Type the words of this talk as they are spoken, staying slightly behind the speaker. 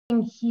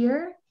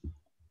Here,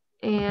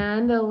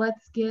 and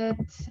let's get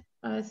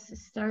us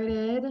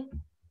started.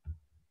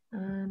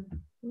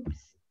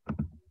 Oops.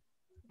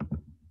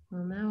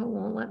 Well, now it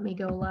won't let me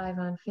go live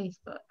on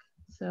Facebook,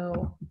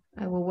 so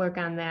I will work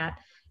on that.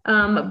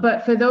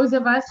 But for those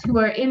of us who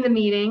are in the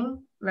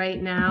meeting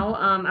right now,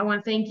 I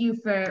want to thank you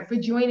for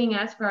joining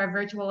us for our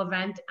virtual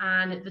event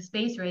on the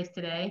space race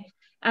today.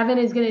 Evan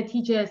is going to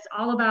teach us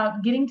all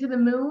about getting to the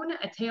moon,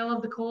 a tale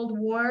of the Cold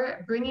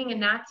War, bringing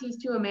Nazis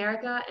to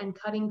America, and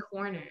cutting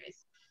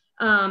corners.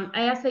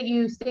 I ask that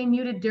you stay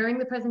muted during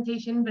the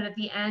presentation, but at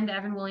the end,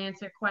 Evan will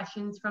answer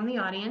questions from the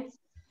audience.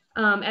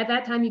 At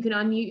that time, you can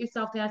unmute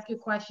yourself to ask your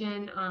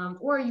question,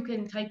 or you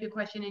can type your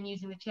question in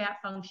using the chat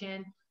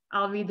function.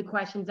 I'll read the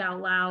questions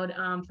out loud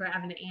for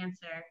Evan to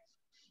answer.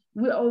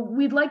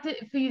 We'd like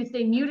for you to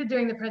stay muted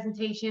during the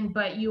presentation,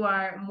 but you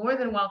are more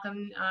than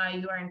welcome.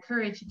 You are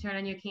encouraged to turn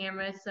on your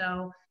camera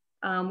so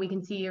we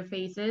can see your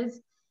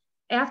faces.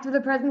 After the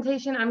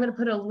presentation, I'm going to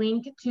put a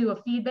link to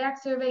a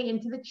feedback survey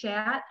into the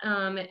chat.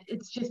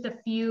 It's just a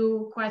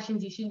few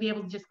questions. You should be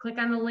able to just click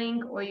on the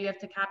link, or you have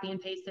to copy and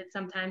paste it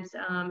sometimes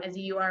as a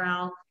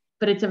URL.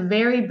 But it's a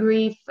very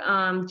brief,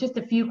 just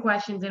a few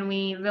questions, and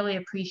we really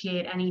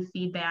appreciate any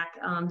feedback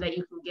that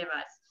you can give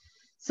us.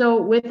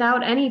 So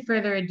without any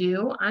further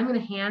ado, I'm going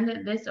to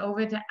hand this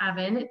over to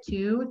Evan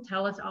to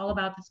tell us all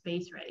about the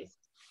space race.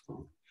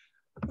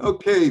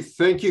 Okay,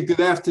 thank you. Good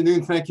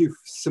afternoon. Thank you,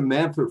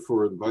 Samantha,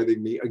 for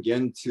inviting me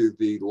again to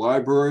the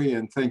library,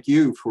 and thank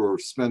you for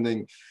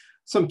spending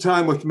some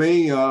time with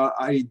me.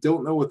 I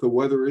don't know what the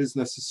weather is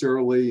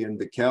necessarily in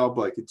DeKalb,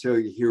 but I can tell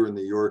you here in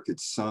New York,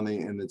 it's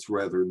sunny and it's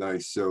rather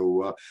nice.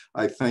 So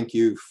I thank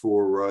you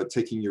for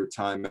taking your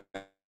time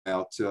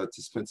out to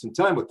spend some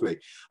time with me.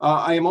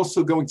 I am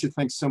also going to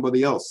thank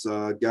somebody else,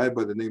 a guy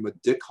by the name of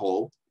Dick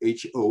Hull,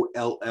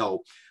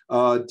 H-O-L-L.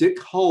 Dick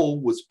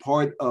Hull was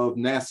part of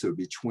NASA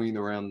between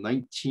around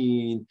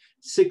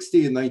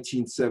 1960 and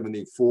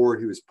 1974.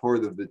 He was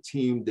part of the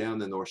team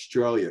down in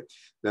Australia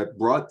that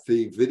brought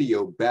the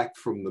video back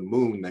from the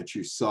moon that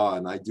you saw.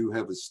 And I do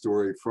have a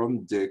story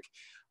from Dick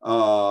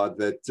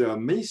that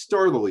may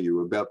startle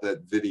you about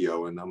that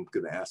video, and I'm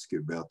going to ask you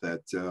about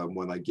that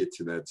when I get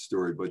to that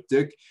story. But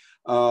Dick,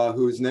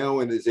 who is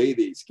now in his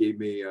 80s, gave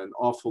me an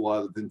awful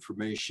lot of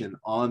information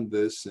on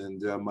this,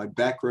 and my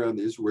background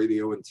is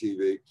radio and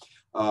TV,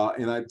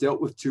 and I've dealt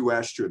with two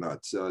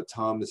astronauts,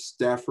 Thomas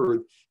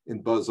Stafford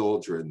and Buzz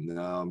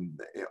Aldrin,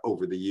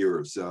 over the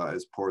years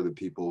as part of the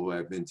people who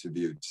I've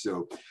interviewed.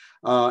 So,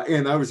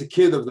 and I was a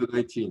kid of the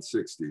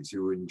 1960s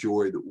who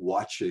enjoyed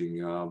watching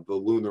the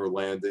lunar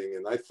landing,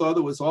 and I thought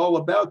it was all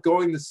about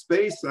going to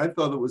space. I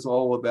thought it was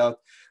all about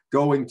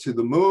going to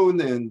the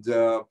moon, and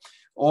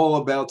all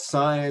about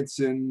science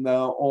and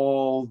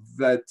all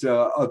that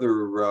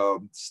other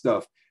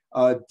stuff.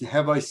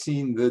 Have I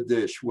seen The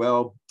Dish?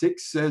 Well, Dick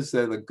says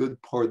that a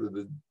good part of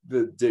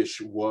the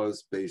dish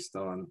was based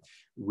on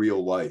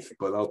real life,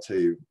 but I'll tell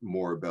you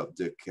more about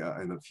Dick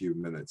in a few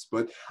minutes.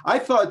 But I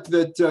thought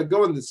that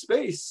going to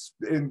space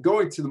and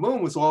going to the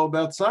moon was all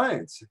about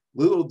science.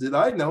 Little did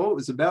I know it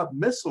was about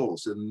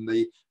missiles and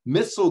the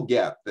missile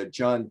gap that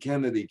John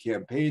Kennedy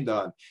campaigned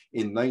on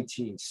in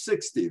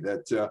 1960,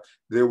 that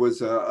there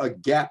was a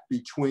gap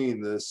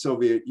between the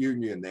Soviet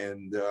Union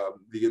and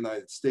the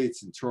United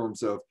States in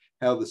terms of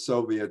how the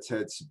Soviets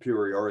had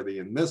superiority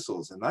in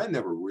missiles. And I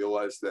never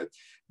realized that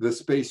the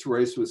space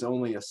race was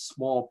only a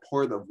small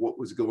part of what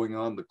was going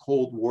on. The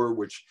Cold War,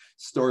 which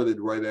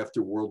started right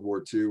after World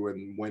War II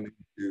and went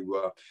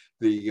into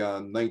the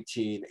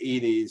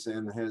 1980s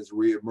and has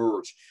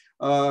reemerged.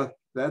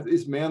 That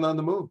is Man on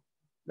the Moon.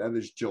 That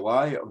is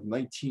July of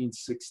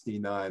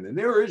 1969. And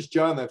there is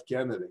John F.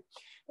 Kennedy.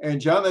 And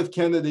John F.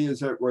 Kennedy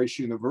is at Rice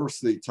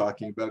University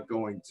talking about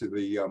going to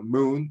the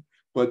moon.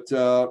 But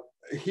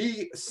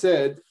he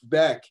said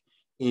back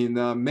in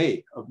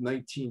May of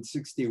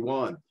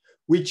 1961,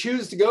 we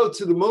choose to go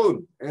to the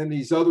moon and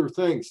these other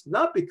things,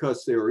 not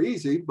because they are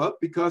easy, but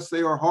because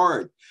they are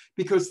hard,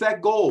 because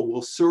that goal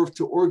will serve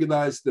to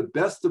organize the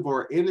best of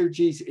our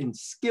energies and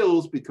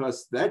skills,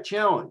 because that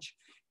challenge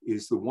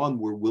is the one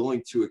we're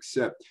willing to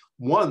accept,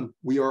 one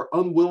we are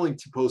unwilling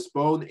to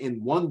postpone,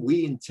 and one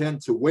we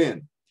intend to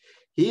win.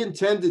 He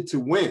intended to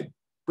win,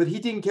 but he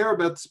didn't care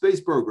about the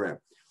space program.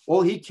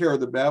 All he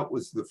cared about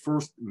was the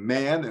first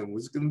man, and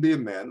was going to be a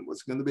man,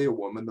 was going to be a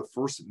woman. The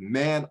first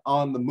man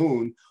on the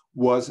moon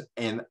was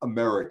an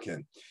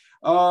American.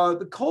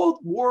 The Cold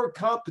War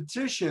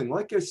competition,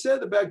 like I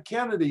said about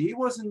Kennedy, he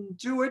wasn't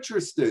too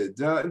interested.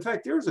 In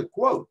fact, there's a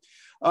quote.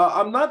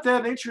 I'm not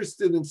that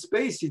interested in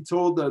space, he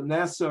told a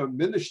NASA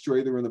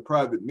administrator in a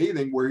private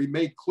meeting, where he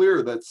made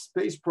clear that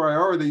space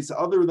priorities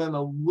other than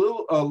a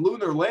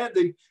lunar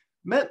landing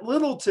meant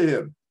little to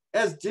him,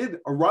 as did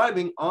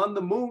arriving on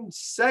the moon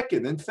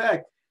second. In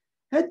fact,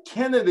 had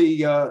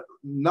Kennedy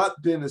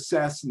not been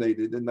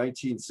assassinated in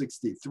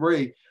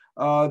 1963,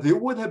 there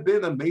would have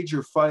been a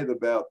major fight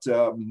about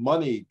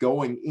money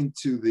going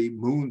into the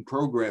moon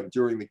program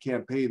during the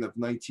campaign of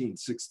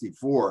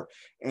 1964.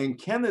 And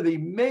Kennedy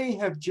may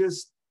have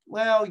just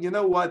well, you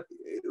know what?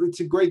 It's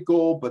a great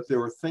goal, but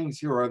there are things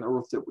here on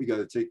Earth that we got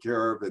to take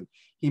care of. And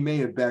he may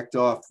have backed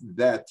off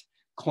that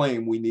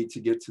claim we need to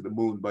get to the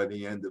moon by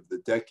the end of the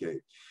decade.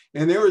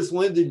 And there is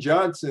Lyndon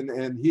Johnson,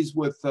 and he's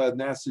with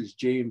NASA's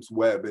James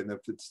Webb. And if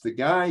it's the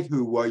guy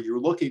who you're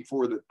looking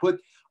for that put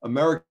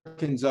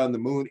Americans on the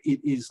moon,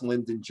 it is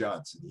Lyndon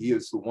Johnson. He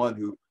is the one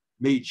who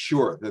made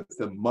sure that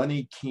the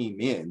money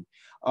came in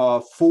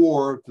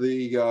for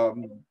the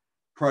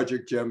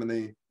Project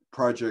Gemini,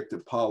 Project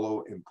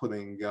Apollo, and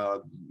putting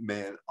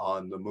man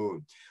on the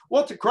moon.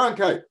 Walter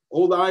Cronkite,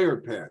 old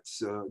Iron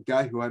Pants, a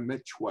guy who I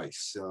met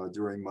twice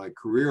during my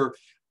career.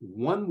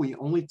 One, we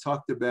only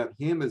talked about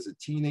him as a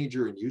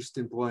teenager in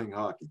Houston playing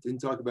hockey.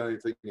 Didn't talk about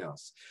anything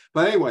else.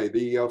 But anyway,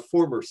 the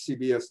former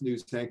CBS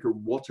News anchor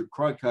Walter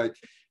Cronkite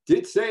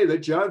did say that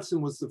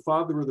Johnson was the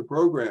father of the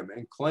program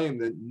and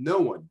claimed that no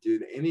one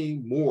did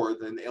any more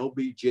than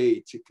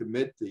LBJ to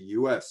commit the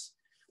US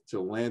to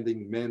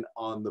landing men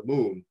on the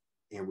moon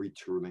and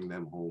returning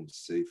them home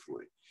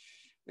safely.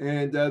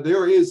 And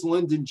there is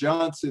Lyndon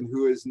Johnson,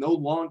 who is no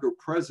longer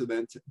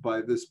president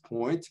by this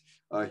point.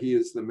 He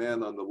is the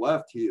man on the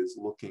left. He is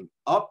looking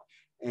up,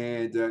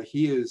 and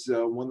he is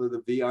one of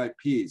the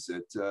VIPs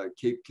at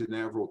Cape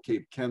Canaveral,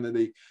 Cape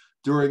Kennedy,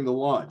 during the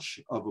launch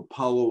of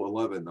Apollo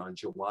 11 on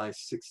July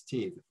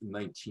 16th,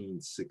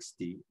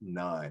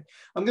 1969.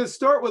 I'm going to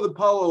start with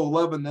Apollo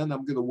 11, then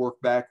I'm going to work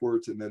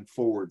backwards and then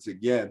forwards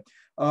again.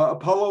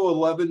 Apollo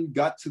 11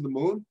 got to the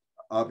moon,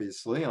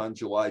 obviously, on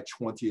July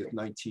 20th,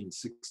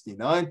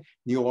 1969.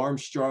 Neil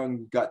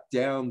Armstrong got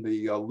down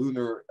the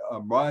lunar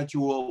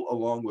module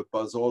along with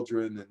Buzz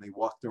Aldrin, and they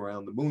walked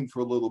around the moon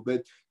for a little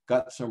bit,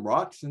 got some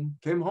rocks, and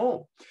came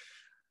home.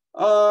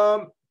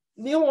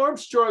 Neil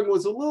Armstrong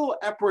was a little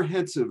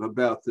apprehensive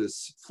about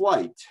this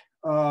flight,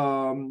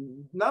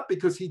 not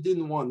because he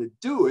didn't want to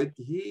do it.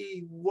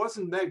 He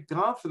wasn't that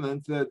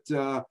confident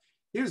that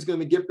he was going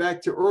to get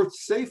back to Earth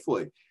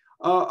safely.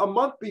 A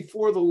month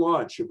before the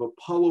launch of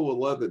Apollo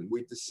 11,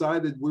 we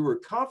decided we were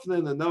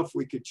confident enough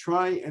we could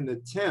try an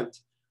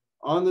attempt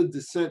on the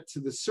descent to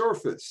the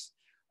surface.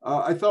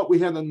 I thought we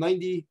had a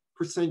 90%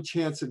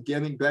 chance of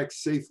getting back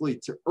safely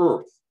to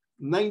Earth.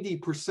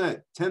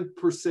 90%,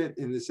 10%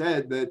 in his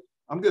head that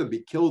I'm going to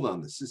be killed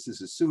on this. This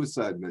is a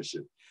suicide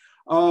mission.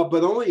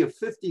 But only a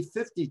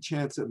 50-50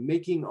 chance of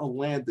making a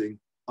landing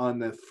on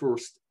that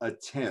first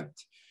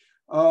attempt.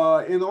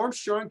 And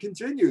Armstrong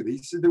continued. He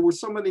said there were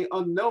so many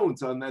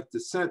unknowns on that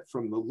descent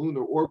from the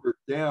lunar orbit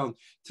down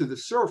to the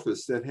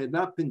surface that had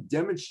not been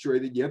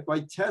demonstrated yet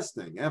by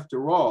testing.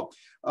 After all,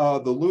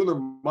 the lunar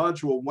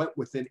module went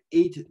within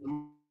 8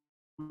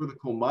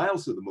 nautical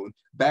miles of the moon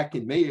back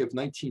in May of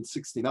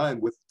 1969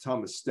 with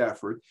Thomas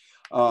Stafford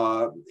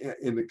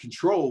in the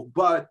control,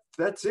 but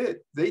that's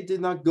it. They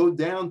did not go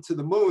down to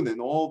the moon and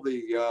all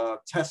the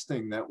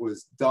testing that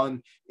was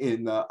done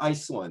in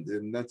Iceland,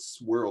 and that's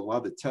where a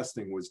lot of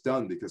testing was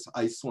done because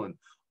Iceland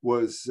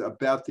was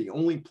about the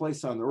only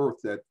place on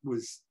Earth that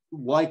was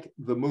like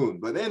the moon.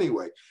 But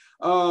anyway,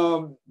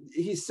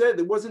 he said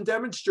it wasn't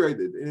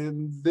demonstrated,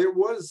 and there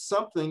was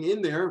something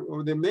in there,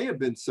 or there may have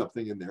been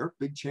something in there,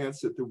 big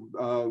chance that there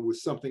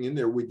was something in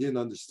there we didn't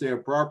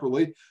understand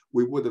properly.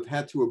 We would have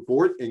had to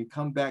abort and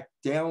come back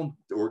down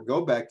or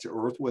go back to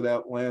Earth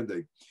without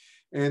landing.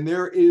 And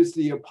there is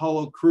the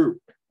Apollo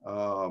crew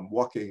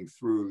walking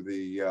through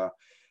the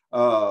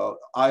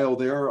aisle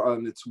there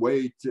on its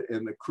way to,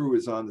 and the crew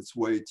is on its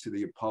way to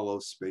the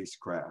Apollo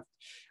spacecraft.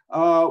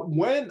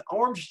 When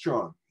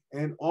Armstrong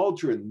and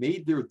Aldrin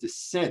made their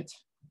descent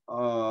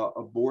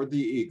aboard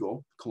the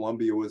Eagle,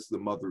 Columbia was the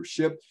mother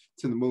ship,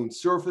 to the moon's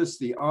surface,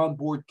 the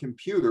onboard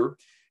computer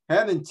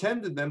had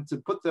intended them to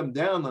put them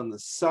down on the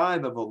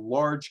side of a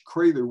large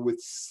crater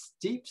with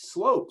steep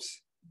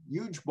slopes,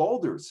 huge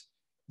boulders.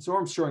 As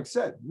Armstrong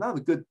said, not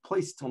a good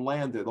place to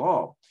land at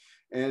all.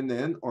 And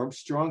then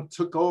Armstrong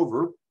took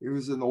over. He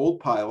was an old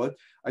pilot.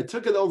 I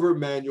took it over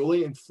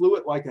manually and flew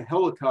it like a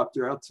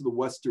helicopter out to the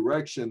west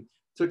direction,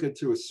 took it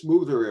to a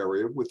smoother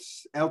area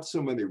without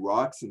so many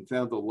rocks and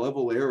found a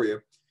level area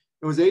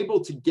and was able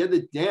to get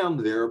it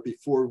down there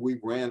before we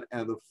ran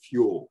out of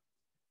fuel.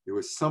 There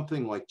was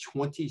something like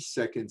 20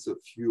 seconds of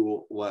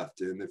fuel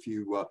left. And if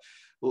you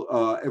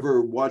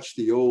ever watch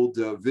the old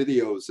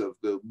videos of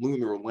the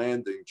lunar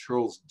landing,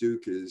 Charles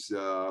Duke is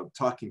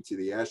talking to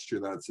the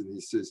astronauts and he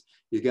says,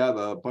 you got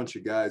a bunch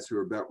of guys who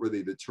are about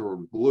ready to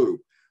turn blue.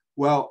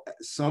 Well,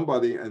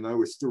 somebody, and I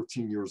was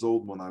 13 years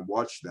old when I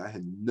watched that, I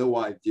had no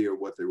idea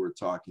what they were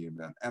talking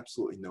about,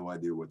 absolutely no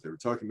idea what they were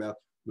talking about,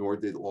 nor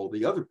did all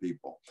the other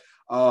people,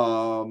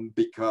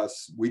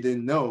 because we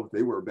didn't know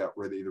they were about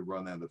ready to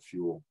run out of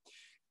fuel.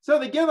 So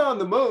they get on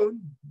the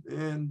moon,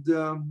 and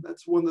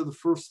that's one of the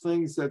first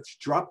things that's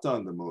dropped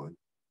on the moon,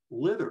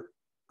 litter,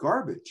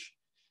 garbage.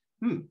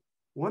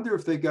 Wonder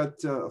if they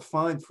got a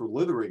fine for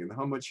littering and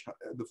how much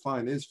the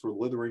fine is for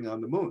littering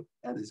on the moon.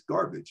 That is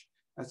garbage.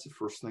 That's the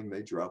first thing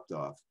they dropped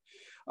off.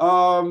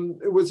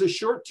 It was a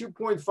short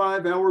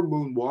 2.5-hour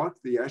moonwalk.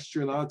 The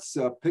astronauts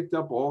picked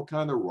up all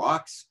kinds of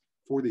rocks,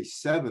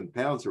 47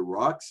 pounds of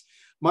rocks.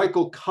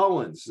 Michael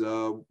Collins,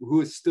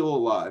 who is still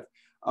alive,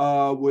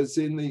 was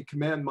in the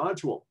command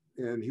module,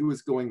 and he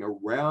was going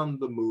around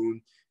the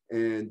moon,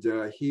 and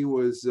he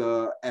was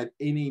at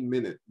any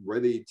minute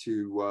ready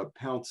to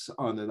pounce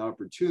on an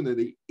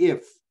opportunity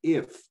if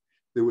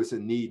there was a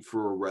need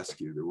for a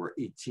rescue. There were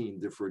 18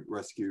 different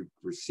rescue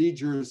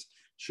procedures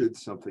should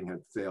something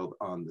have failed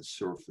on the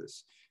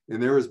surface.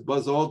 And there is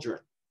Buzz Aldrin,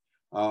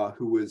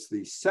 who was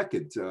the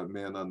second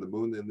man on the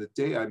moon. And the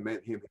day I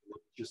met him, he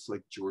looked just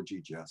like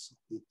Georgie Jessel.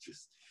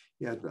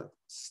 He had the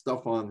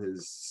stuff on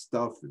his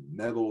stuff and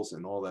medals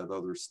and all that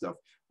other stuff.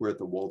 We're at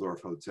the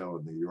Waldorf Hotel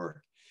in New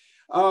York.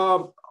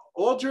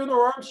 Aldrin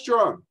or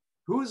Armstrong,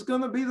 who is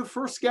going to be the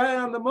first guy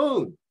on the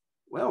moon?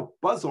 Well,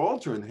 Buzz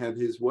Aldrin had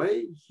his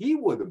way. He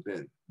would have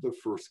been the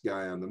first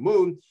guy on the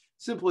moon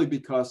simply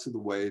because of the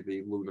way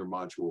the lunar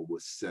module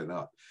was set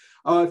up.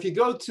 If you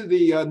go to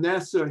the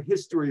NASA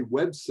history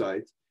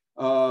website,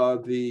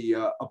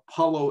 the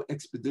Apollo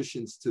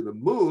expeditions to the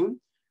moon,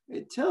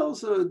 it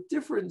tells a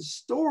different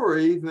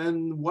story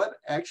than what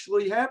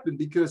actually happened,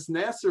 because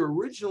NASA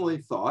originally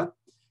thought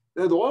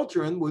that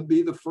Aldrin would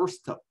be the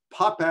first to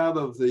pop out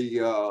of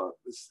the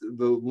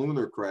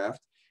lunar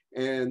craft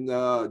and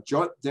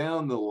jaunt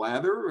down the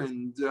ladder,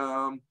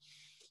 and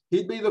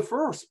he'd be the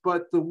first.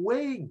 But the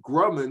way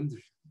Grumman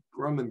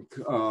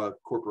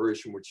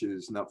Corporation, which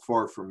is not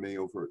far from me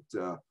over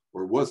at,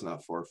 or was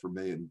not far from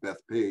me in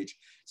Bethpage,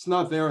 it's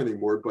not there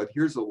anymore, but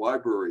here's a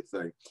library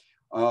thing.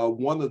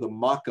 One of the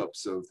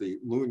mock-ups of the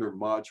lunar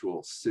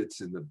module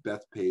sits in the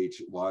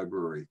Bethpage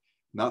library,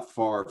 not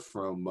far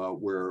from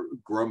where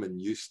Grumman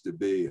used to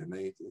be. And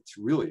it's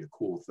really a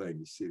cool thing.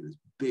 You see this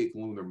big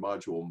lunar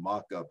module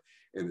mock-up,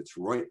 and it's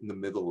right in the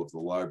middle of the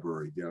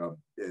library.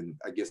 And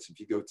I guess if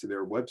you go to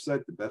their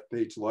website, the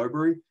Bethpage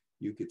Library,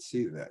 you could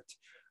see that.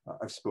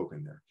 I've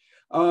spoken there.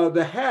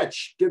 The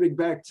hatch, getting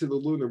back to the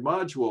lunar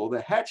module,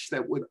 the hatch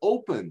that would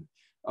open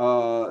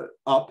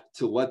up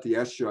to let the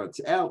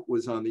astronauts out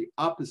was on the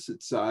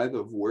opposite side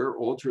of where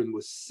Aldrin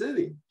was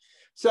sitting.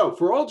 So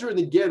for Aldrin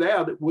to get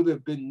out, it would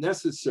have been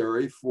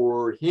necessary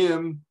for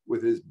him,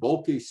 with his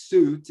bulky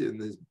suit and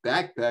his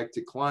backpack,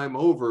 to climb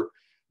over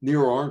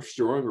Neil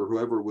Armstrong or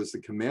whoever was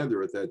the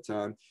commander at that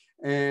time.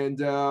 And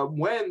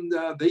when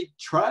they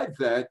tried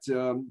that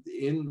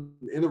in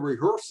a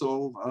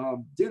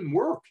rehearsal, didn't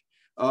work.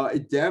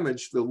 It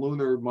damaged the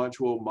lunar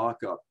module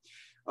mock-up.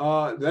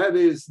 That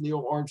is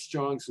Neil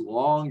Armstrong's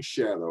long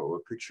shadow, a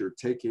picture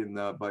taken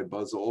by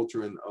Buzz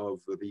Aldrin of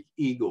the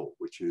Eagle,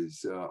 which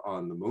is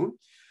on the moon.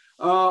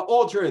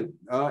 Aldrin,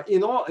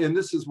 and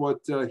this is what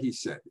he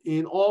said,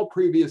 in all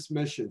previous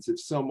missions,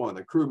 if someone,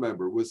 a crew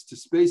member, was to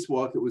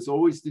spacewalk, it was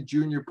always the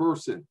junior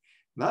person,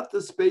 not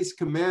the space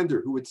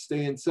commander, who would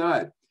stay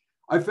inside.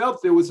 I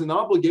felt there was an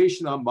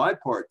obligation on my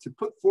part to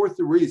put forth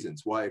the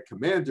reasons why a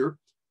commander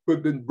who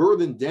had been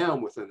burdened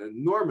down with an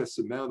enormous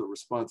amount of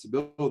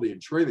responsibility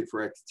and training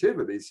for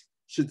activities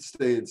should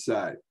stay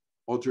inside.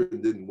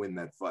 Aldrin didn't win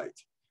that fight.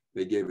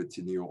 They gave it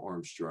to Neil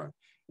Armstrong.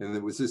 And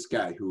it was this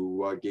guy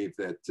who gave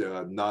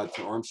that nod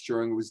to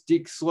Armstrong. It was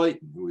Deke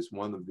Slayton, who was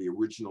one of the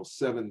original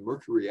 7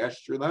 Mercury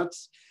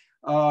astronauts.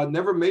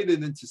 Never made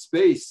it into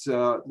space,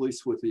 at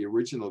least with the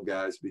original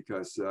guys,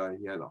 because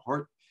he had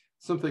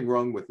something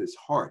wrong with his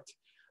heart.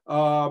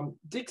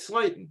 Deke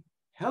Slayton,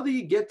 how do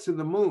you get to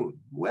the moon?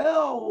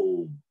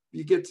 Well,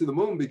 you get to the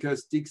moon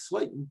because Deke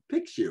Slayton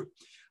picks you.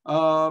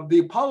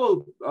 The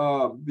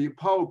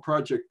Apollo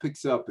project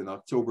picks up in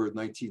October of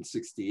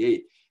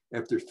 1968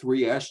 after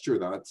 3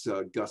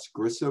 astronauts, Gus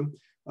Grissom,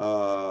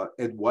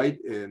 Ed White,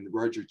 and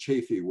Roger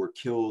Chaffee, were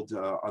killed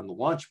on the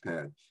launch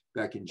pad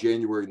back in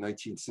January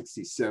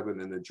 1967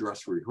 in a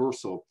dress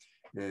rehearsal.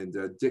 And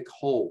Dick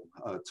Hull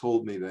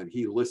told me that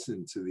he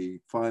listened to the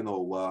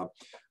final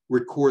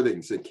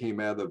recordings that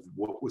came out of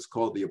what was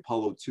called the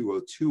Apollo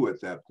 202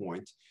 at that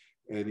point.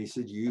 And he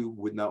said, you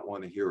would not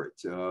want to hear it.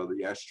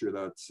 The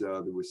astronauts,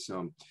 there was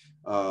some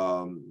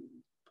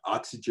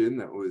oxygen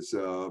that was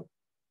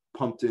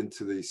pumped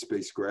into the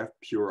spacecraft,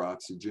 pure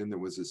oxygen. There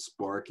was a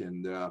spark,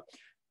 and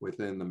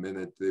within a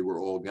minute, they were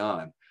all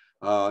gone.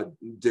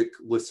 Dick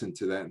listened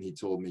to that, and he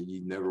told me,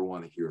 you never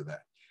want to hear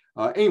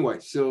that. Anyway,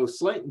 so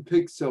Slayton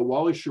picks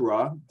Wally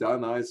Schirra,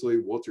 Don Isley,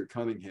 Walter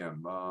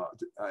Cunningham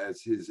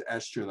as his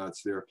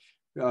astronauts there.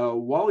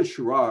 Wally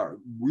Schirra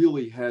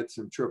really had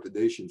some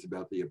trepidations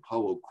about the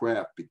Apollo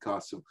craft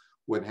because of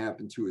what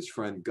happened to his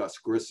friend Gus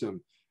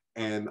Grissom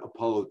and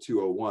Apollo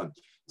 201.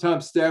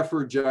 Tom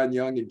Stafford, John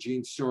Young, and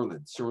Gene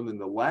Cernan,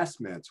 the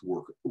last man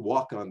to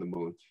walk on the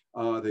moon,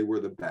 they were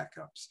the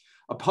backups.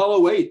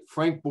 Apollo 8,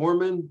 Frank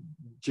Borman,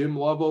 Jim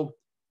Lovell,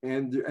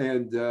 and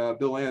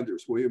Bill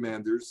Anders, William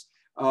Anders,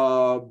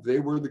 they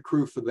were the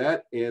crew for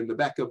that, and the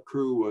backup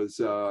crew was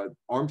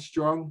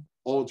Armstrong,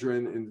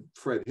 Aldrin, and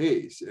Fred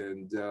Hayes.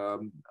 And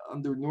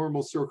under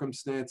normal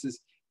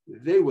circumstances,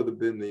 they would have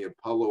been the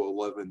Apollo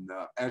 11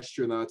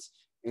 astronauts,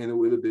 and it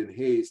would have been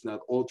Hayes, not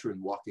Aldrin,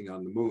 walking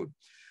on the moon.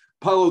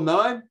 Apollo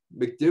 9,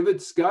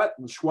 McDivitt, Scott,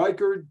 and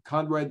Schweikert,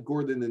 Conrad,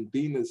 Gordon, and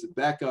Bean as a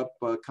backup.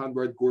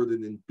 Conrad,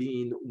 Gordon, and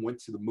Bean went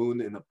to the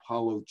moon in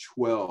Apollo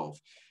 12.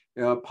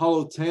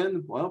 Apollo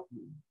 10, well,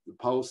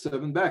 Apollo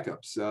 7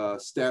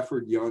 backups,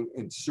 Stafford, Young,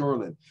 and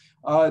Cernan.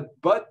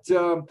 But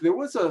there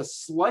was a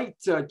slight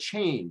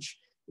change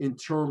in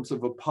terms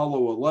of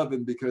Apollo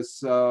 11 because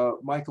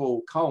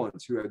Michael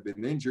Collins, who had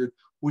been injured,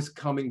 was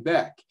coming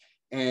back.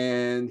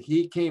 And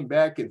he came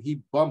back and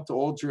he bumped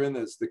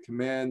Aldrin as the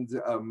command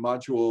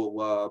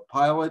module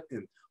pilot,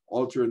 and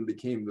Aldrin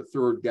became the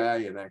third guy,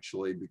 and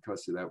actually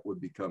because of that would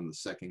become the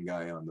second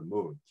guy on the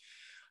moon.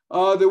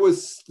 There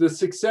was the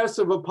success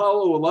of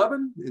Apollo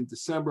 11 in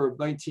December of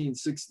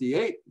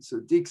 1968. So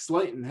Deke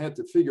Slayton had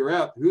to figure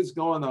out who's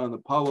going on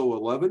Apollo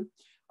 11.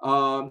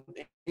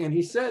 And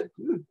he said,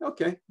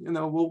 okay, you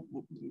know,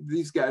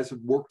 these guys have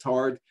worked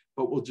hard,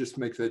 but we'll just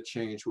make that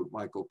change with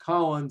Michael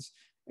Collins.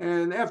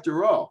 And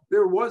after all,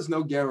 there was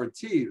no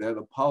guarantee that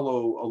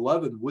Apollo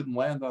 11 wouldn't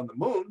land on the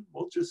moon.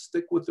 We'll just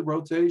stick with the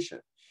rotation.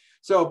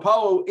 So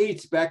Apollo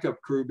 8's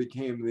backup crew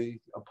became the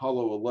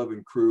Apollo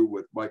 11 crew,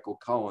 with Michael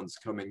Collins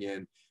coming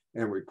in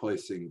and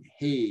replacing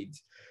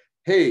Hayes.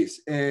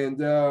 And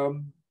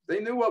they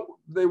knew what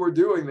they were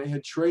doing. They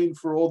had trained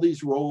for all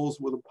these roles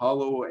with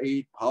Apollo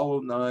 8,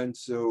 Apollo 9,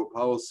 so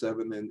Apollo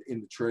 7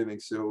 in the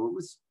training. So it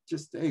was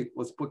just, hey,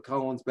 let's put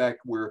Collins back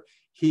where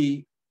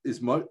he is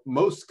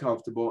most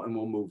comfortable, and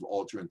we'll move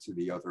Aldrin to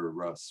the other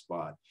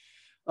spot.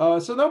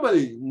 So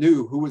nobody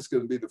knew who was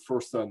going to be the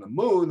first on the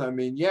moon. I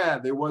mean, yeah,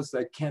 there was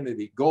that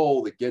Kennedy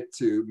goal to get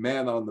to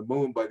man on the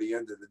moon by the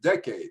end of the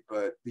decade,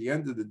 but the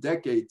end of the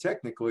decade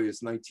technically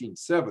is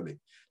 1970,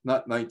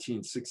 not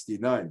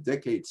 1969.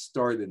 Decades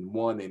start in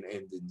 1 and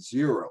end in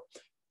 0,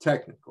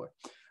 technically.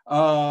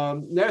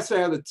 NASA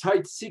had a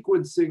tight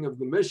sequencing of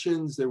the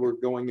missions. They were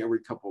going every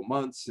couple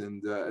months,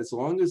 and as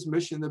long as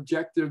mission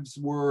objectives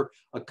were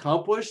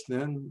accomplished,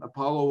 then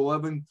Apollo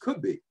 11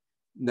 could be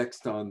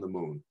next on the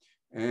moon.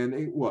 And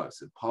it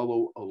was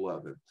Apollo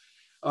 11.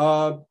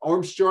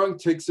 Armstrong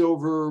takes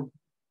over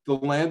the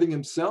landing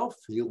himself.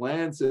 He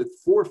lands at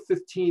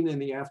 4:15 in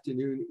the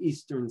afternoon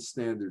Eastern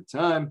Standard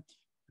Time.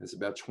 There's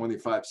about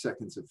 25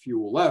 seconds of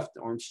fuel left.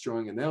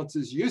 Armstrong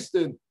announces,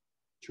 Houston,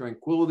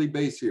 Tranquility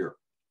Base here.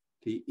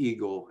 The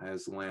Eagle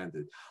has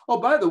landed. Oh,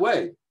 by the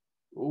way,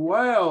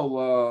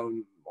 while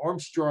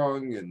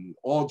Armstrong and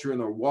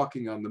Aldrin are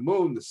walking on the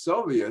moon, the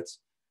Soviets,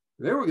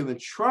 they were going to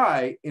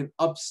try and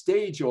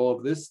upstage all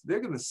of this.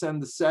 They're going to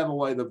send a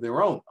satellite of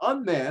their own,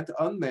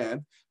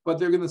 unmanned, but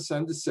they're going to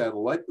send a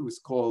satellite. It was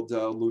called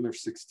Lunar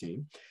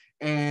 16.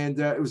 And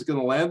it was going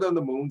to land on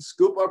the moon,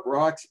 scoop up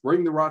rocks,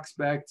 bring the rocks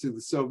back to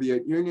the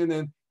Soviet Union,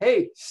 and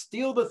hey,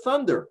 steal the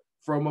thunder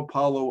from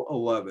Apollo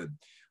 11.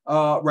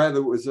 Rather,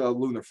 it was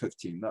Lunar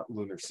 15, not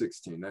Lunar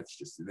 16. That's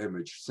just an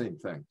image, same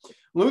thing.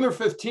 Lunar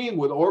 15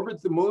 would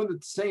orbit the moon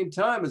at the same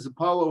time as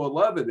Apollo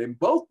 11, and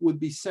both would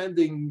be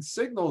sending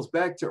signals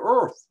back to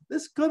Earth.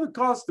 This could have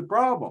caused a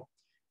problem.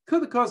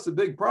 Could have caused a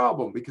big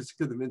problem because it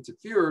could have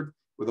interfered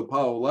with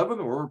Apollo 11,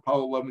 or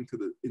Apollo 11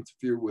 could have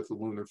interfered with the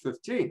Lunar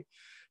 15.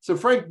 So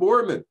Frank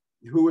Borman,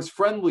 who was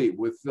friendly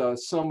with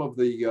some of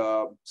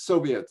the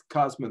Soviet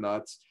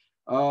cosmonauts,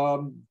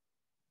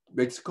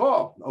 makes a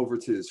call over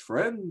to his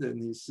friend, and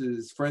he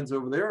says, friends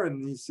over there,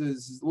 and he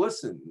says,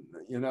 listen,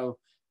 you know,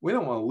 we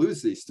don't want to lose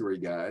these 3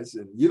 guys,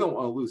 and you don't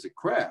want to lose a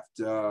craft.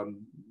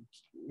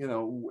 You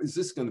know, is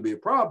this going to be a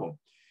problem?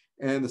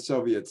 And the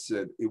Soviets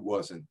said it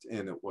wasn't,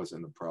 and it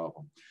wasn't a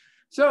problem.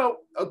 So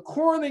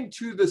according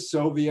to the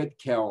Soviet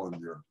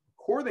calendar,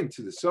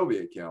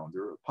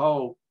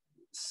 Apollo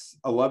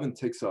 11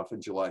 takes off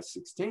on July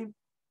 16,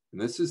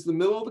 and this is the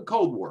middle of the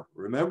Cold War.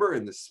 Remember,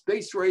 and the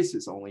space race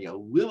is only a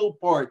little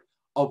part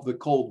of the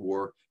Cold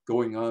War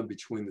going on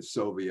between the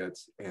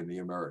Soviets and the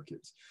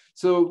Americans.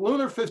 So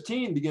Lunar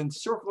 15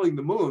 begins circling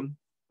the moon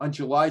on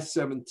July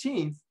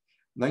 17th,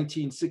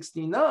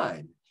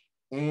 1969.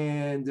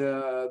 And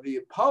the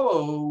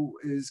Apollo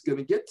is going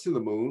to get to the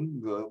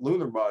moon, the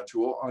lunar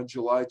module, on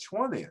July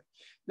 20th.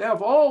 Now,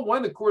 if all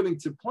went according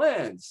to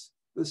plans,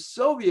 the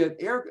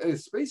Soviet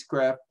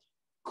spacecraft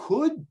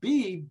could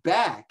be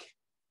back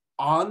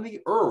on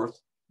the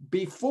Earth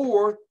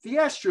before the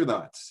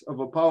astronauts of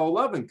Apollo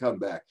 11 come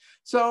back.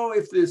 So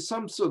if there's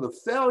some sort of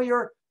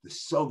failure, the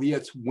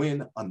Soviets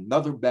win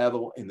another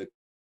battle in the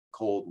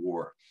Cold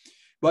War.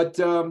 But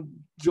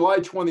July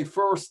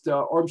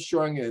 21st,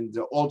 Armstrong and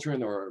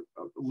Aldrin are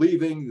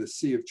leaving the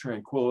Sea of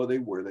Tranquility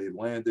where they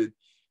landed,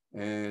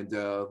 and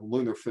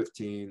Lunar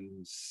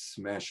 15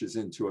 smashes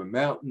into a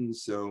mountain.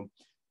 So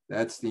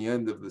that's the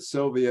end of the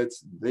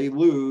Soviets. They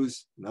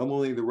lose not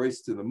only the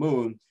race to the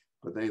moon,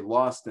 but they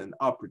lost an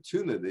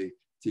opportunity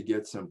to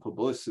get some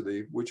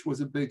publicity, which was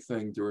a big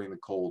thing during the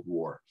Cold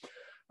War.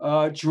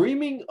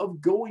 Dreaming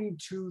of Going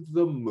to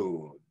the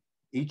Moon,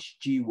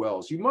 H.G.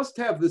 Wells. You must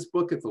have this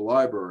book at the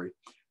library.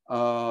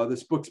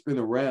 This book's been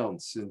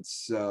around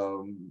since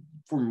for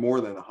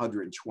more than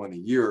 120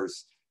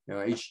 years. You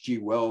know, H.G.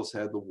 Wells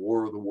had the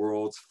War of the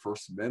Worlds,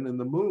 first men in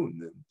the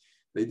moon, and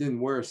they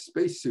didn't wear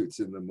spacesuits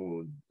in the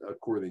moon,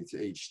 according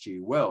to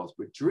H.G. Wells.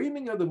 But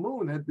dreaming of the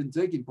moon had been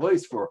taking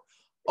place for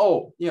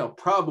Oh,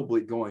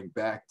 probably going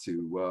back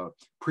to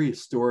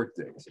prehistoric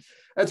days.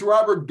 That's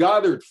Robert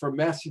Goddard from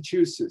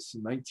Massachusetts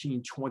in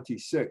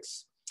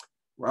 1926.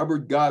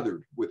 Robert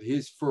Goddard with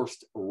his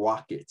first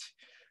rocket.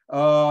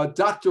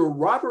 Dr.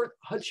 Robert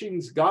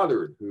Hutchings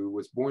Goddard, who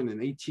was born in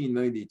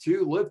 1892,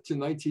 lived to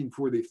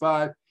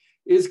 1945,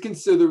 is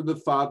considered the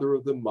father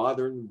of the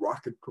modern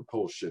rocket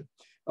propulsion.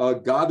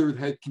 Goddard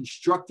had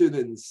constructed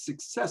and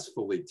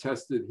successfully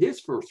tested his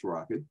first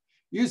rocket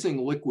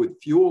using liquid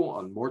fuel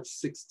on March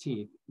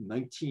 16,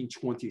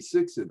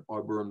 1926 in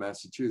Auburn,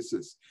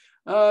 Massachusetts.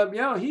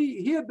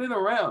 He had been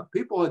around.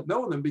 People had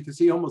known him because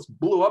he almost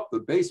blew up the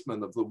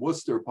basement of the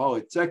Worcester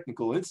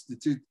Polytechnical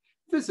Institute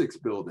physics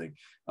building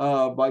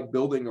by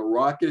building a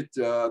rocket.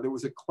 There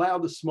was a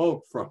cloud of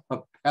smoke from a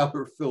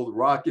powder-filled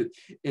rocket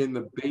in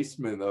the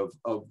basement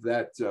of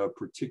that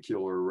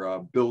particular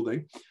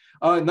building.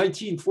 In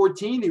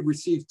 1914, he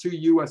received 2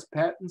 US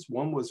patents.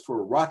 One was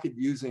for a rocket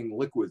using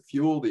liquid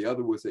fuel. The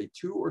other was a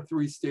 2- or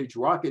 3-stage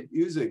rocket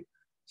using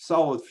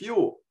solid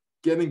fuel.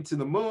 Getting to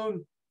the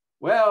moon,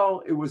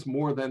 well, it was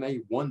more than a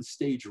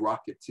 1-stage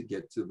rocket to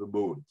get to the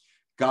moon.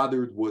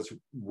 Goddard was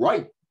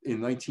right in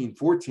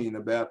 1914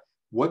 about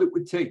what it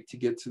would take to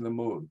get to the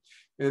moon.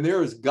 And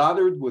there is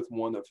Goddard with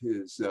one of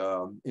his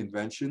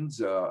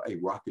inventions, a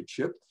rocket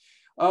ship.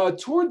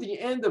 Toward the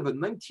end of a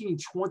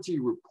 1920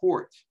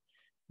 report,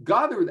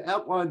 Goddard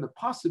outlined the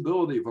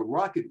possibility of a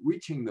rocket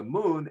reaching the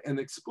moon and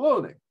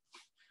exploding.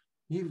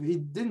 He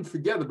didn't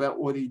forget about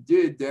what he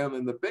did down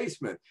in the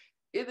basement.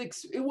 It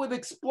would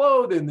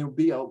explode and there'd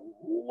be a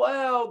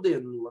loud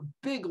and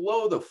big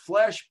load of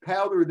flash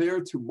powder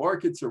there to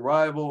mark its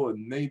arrival.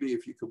 And maybe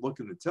if you could look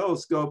in the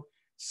telescope,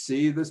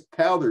 see this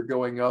powder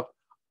going up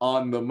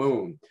on the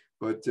moon.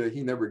 But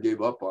he never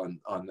gave up on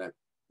that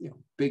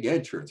big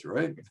entrance,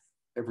 right?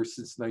 Ever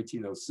since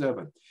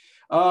 1907.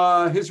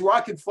 His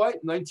rocket flight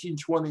in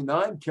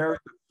 1929 carried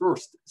the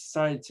first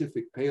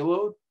scientific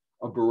payload,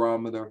 a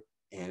barometer,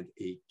 and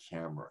a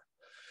camera.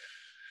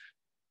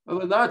 Well,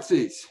 the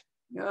Nazis,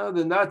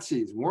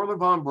 Wernher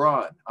von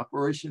Braun,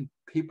 Operation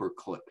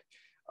Paperclip.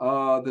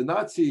 The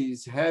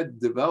Nazis had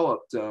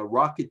developed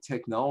rocket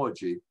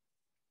technology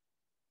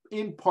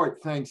in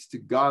part thanks to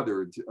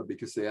Goddard,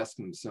 because they asked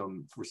him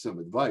for some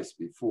advice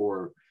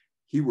before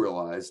he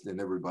realized and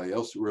everybody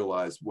else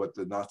realized what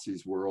the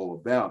Nazis were all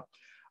about.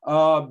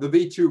 The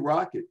V-2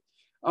 rocket.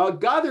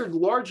 Goddard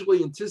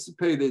largely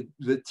anticipated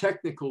the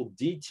technical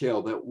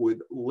detail that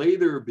would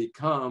later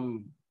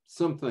become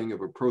something of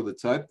a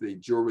prototype, the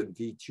German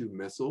V-2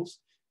 missiles,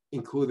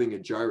 including a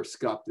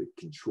gyroscopic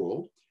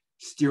control,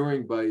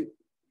 steering by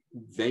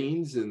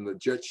vanes in the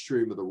jet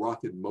stream of the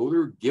rocket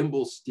motor,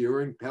 gimbal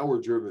steering,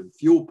 power-driven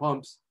fuel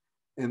pumps,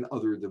 and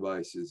other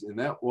devices. And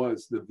that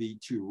was the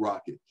V-2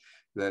 rocket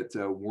that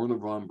Wernher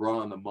von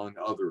Braun, among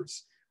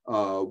others,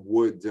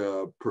 would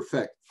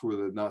perfect for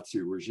the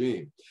Nazi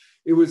regime.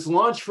 It was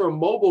launched from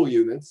mobile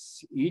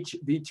units. Each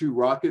V-2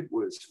 rocket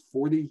was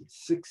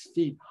 46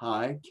 feet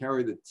high,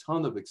 carried a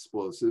ton of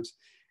explosives,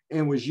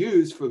 and was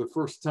used for the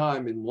first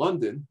time in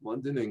London,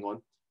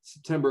 England,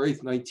 September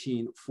 8th,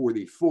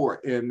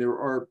 1944. And there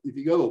are, if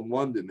you go to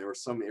London, there are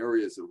some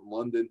areas of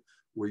London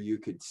where you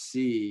could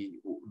see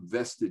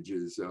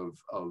vestiges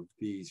of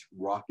these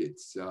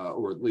rockets,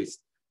 or at least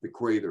the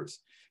craters.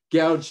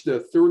 Gouged a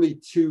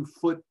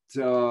 32-foot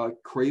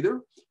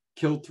crater,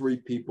 killed 3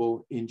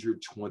 people,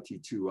 injured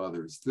 22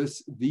 others.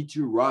 This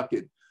V-2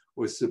 rocket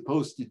was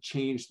supposed to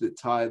change the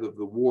tide of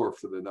the war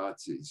for the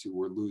Nazis, who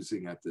were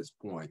losing at this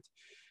point.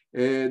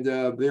 And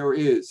there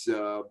is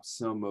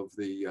some of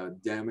the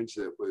damage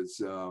that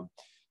was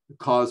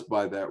caused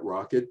by that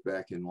rocket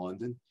back in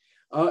London.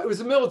 It was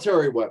a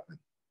military weapon.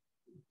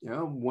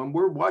 When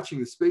we're watching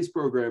the space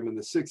program in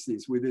the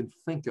 60s, we didn't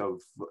think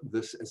of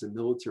this as a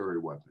military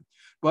weapon.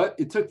 But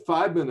it took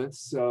 5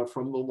 minutes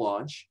from the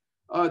launch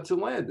to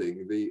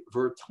landing. The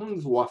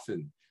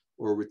Vertungswaffen,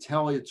 or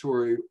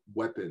retaliatory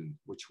weapon,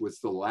 which was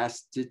the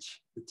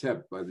last-ditch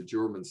attempt by the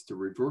Germans to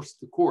reverse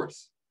the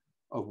course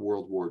of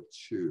World War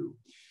II.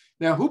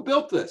 Now, who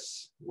built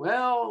this?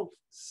 Well,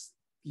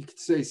 you could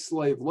say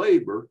slave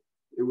labor.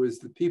 It was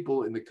the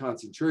people in the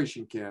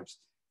concentration camps.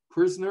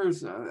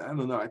 Prisoners, I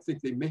don't know, I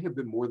think they may have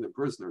been more than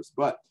prisoners.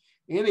 But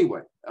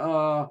anyway,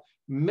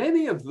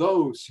 many of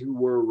those who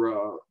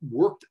were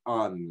worked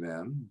on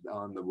them,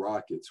 on the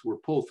rockets, were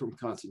pulled from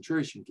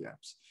concentration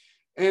camps.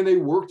 And they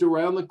worked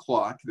around the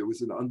clock. There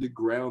was an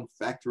underground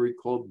factory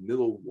called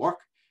Mittelwerk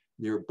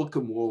near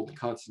Buchenwald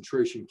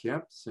concentration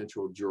camp,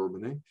 central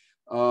Germany.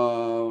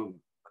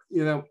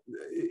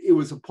 It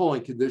was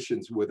appalling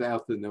conditions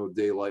without the no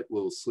daylight,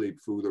 little sleep,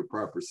 food, or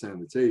proper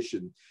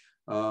sanitation.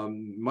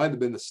 Might have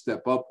been a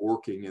step up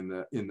working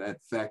in that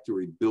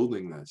factory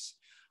building this.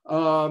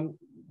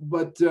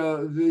 But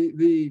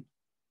the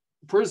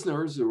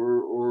prisoners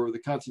or the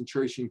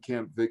concentration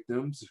camp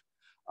victims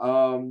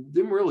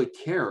didn't really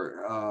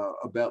care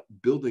about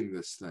building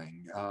this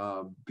thing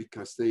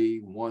because they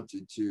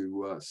wanted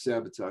to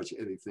sabotage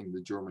anything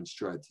the Germans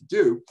tried to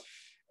do,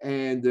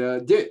 and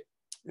did.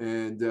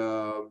 And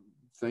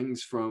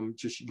things from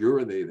just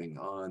urinating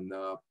on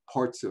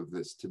parts of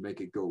this to make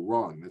it go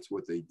wrong. That's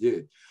what they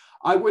did.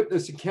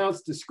 Eyewitness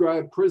accounts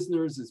describe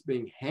prisoners as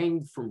being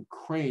hanged from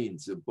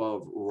cranes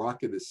above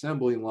rocket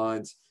assembly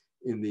lines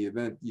in the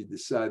event you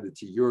decided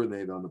to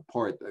urinate on the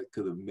part that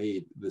could have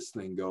made this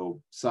thing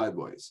go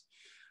sideways.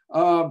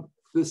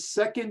 The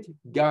second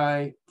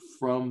guy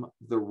from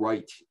the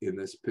right in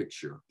this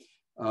picture,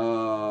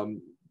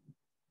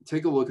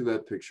 take a look at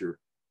that picture.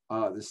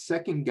 The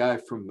second guy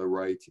from the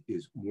right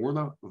is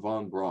Wernher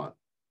von Braun,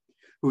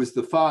 who is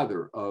the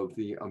father of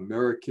the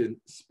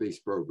American space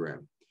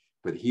program.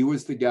 But he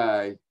was the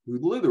guy who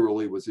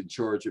literally was in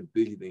charge of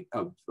building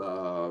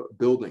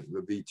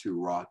the V-2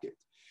 rocket.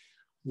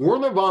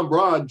 Wernher von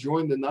Braun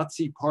joined the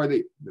Nazi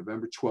Party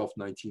November 12,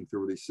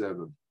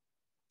 1937.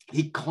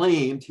 He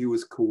claimed he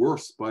was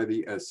coerced by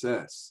the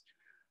SS.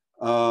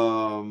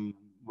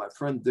 My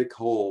friend Dick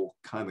Hull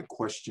kind of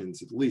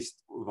questions, at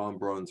least von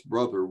Braun's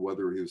brother,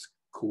 whether he was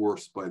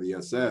coerced by the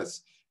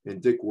SS,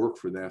 and Dick worked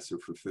for NASA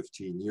for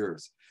 15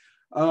 years.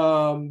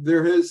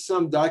 There is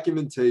some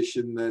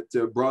documentation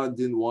that Braun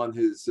didn't want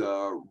his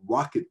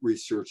rocket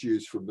research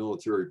used for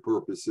military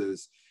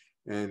purposes,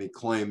 and he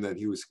claimed that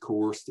he was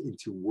coerced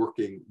into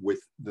working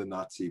with the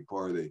Nazi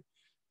Party.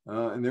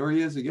 And there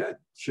he is again,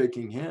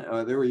 shaking hands.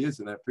 There he is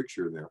in that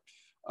picture there,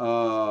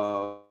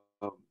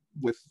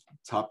 with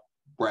top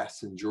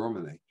brass in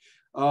Germany.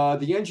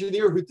 The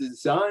engineer who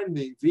designed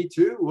the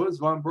V-2 was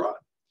von Braun.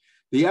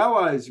 The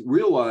Allies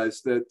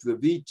realized that the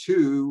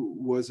V-2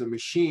 was a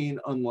machine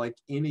unlike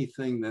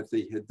anything that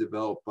they had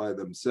developed by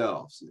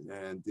themselves.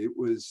 And it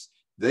was,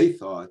 they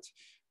thought,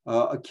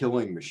 a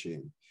killing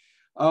machine.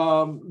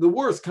 The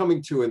war is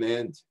coming to an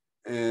end,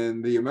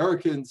 and the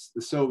Americans,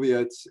 the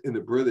Soviets, and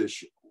the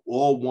British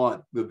all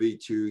want the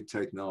V-2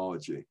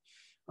 technology.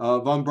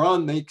 Von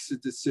Braun makes a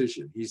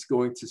decision. He's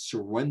going to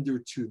surrender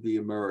to the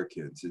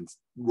Americans and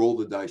roll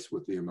the dice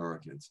with the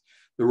Americans.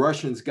 The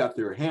Russians got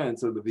their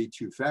hands on the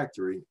V-2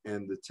 factory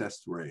and the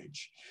test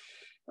range.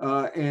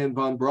 And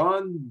von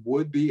Braun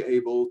would be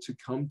able to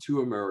come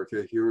to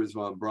America. Here is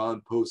von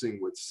Braun posing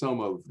with some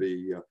of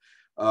the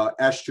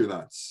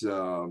astronauts.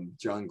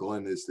 John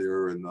Glenn is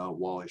there, and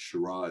Wally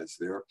Schirra is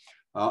there.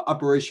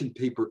 Operation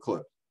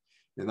Paperclip.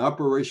 And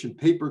Operation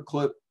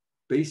Paperclip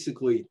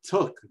basically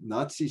took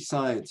Nazi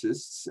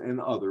scientists and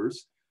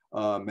others,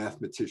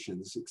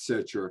 mathematicians,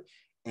 etc.,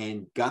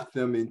 and got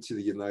them into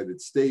the United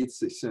States.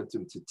 They sent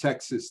them to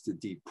Texas to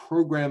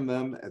deprogram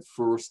them at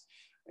first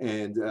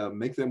and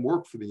make them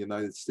work for the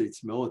United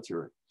States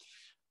military.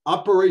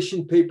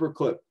 Operation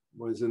Paperclip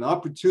was an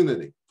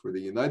opportunity for the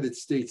United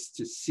States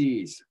to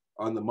seize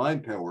on the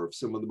mind power of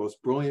some of the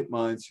most brilliant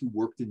minds who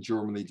worked in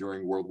Germany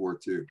during World War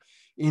II.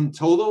 In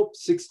total,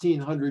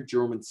 1,600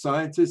 German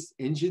scientists,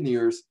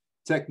 engineers,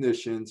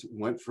 technicians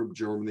went from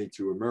Germany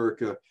to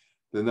America.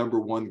 The number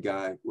one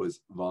guy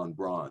was von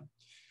Braun.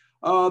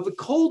 The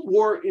Cold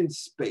War in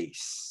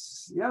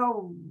space. You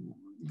know,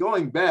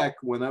 going back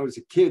when I was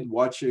a kid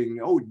watching,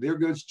 oh, there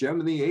goes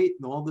Gemini 8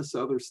 and all this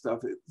other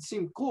stuff, it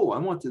seemed cool. I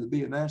wanted to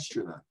be an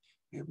astronaut.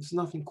 It was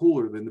nothing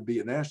cooler than to be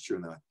an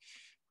astronaut.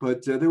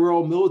 But they were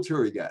all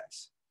military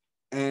guys.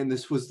 And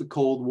this was the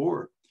Cold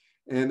War.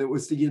 And it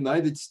was the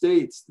United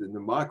States, the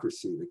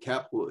democracy, the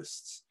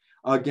capitalists,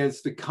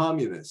 against the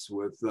communists,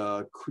 with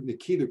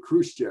Nikita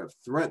Khrushchev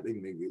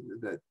threatening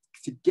that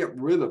to get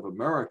rid of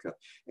America.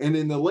 And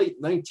in the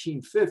late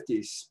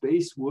 1950s,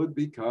 space would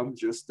become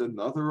just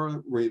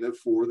another arena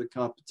for the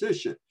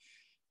competition.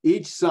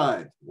 Each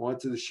side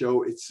wanted to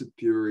show its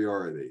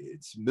superiority,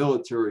 its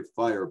military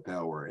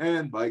firepower,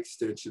 and by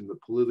extension, the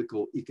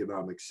political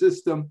economic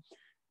system.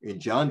 And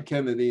John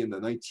Kennedy in the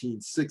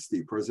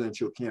 1960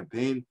 presidential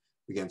campaign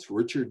against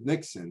Richard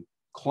Nixon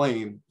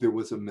claimed there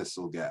was a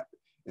missile gap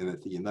and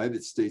that the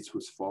United States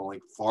was falling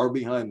far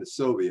behind the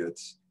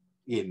Soviets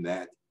in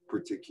that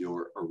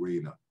particular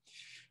arena.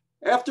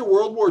 After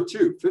World War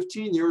II,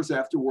 15 years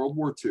after World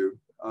War II,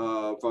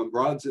 von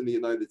Braun's in the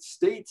United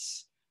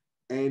States,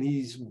 and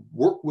he's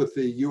worked with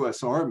the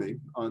US Army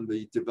on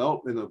the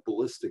development of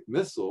ballistic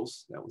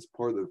missiles. That was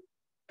part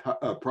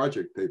of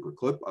Project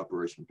Paperclip,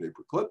 Operation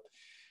Paperclip.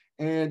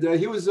 And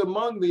he was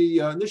among the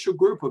initial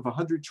group of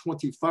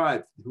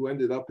 125 who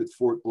ended up at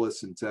Fort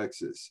Bliss in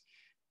Texas.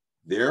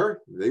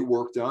 There, they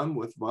worked on,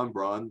 with von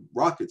Braun,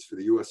 rockets for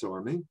the US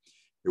Army.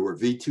 There were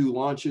V-2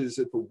 launches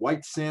at the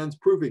White Sands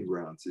Proving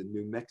Grounds in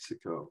New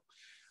Mexico.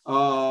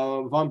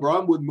 Von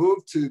Braun would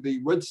move to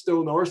the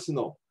Redstone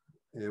Arsenal,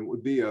 and it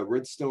would be a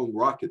Redstone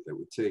rocket that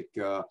would take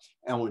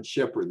Alan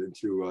Shepard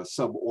into a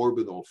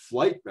suborbital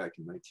flight back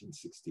in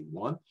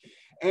 1961.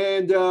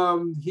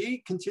 And he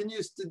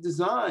continues to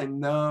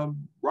design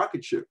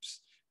rocket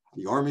ships.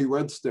 The Army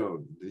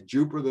Redstone, the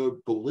Jupiter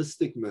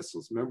ballistic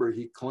missiles. Remember,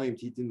 he claimed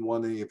he didn't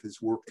want any of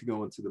his work to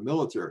go into the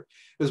military,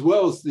 as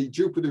well as the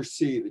Jupiter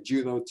C, the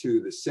Juno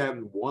 2, the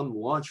Saturn I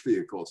launch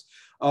vehicles.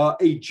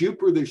 A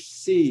Jupiter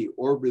C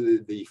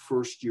orbited the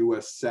first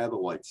US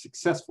satellite,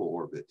 successful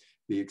orbit,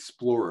 the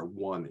Explorer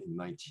 1 in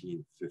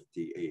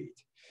 1958.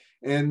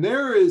 And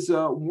there is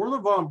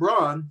Wernher von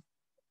Braun,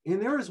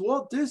 and there is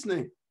Walt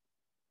Disney.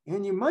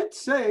 And you might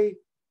say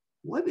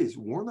what is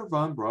Wernher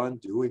von Braun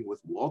doing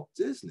with Walt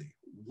Disney?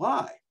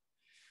 Why?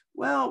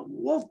 Well,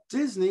 Walt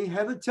Disney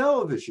had a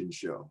television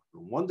show,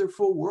 The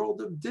Wonderful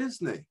World of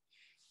Disney.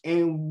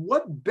 And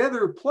what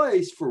better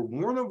place for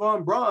Wernher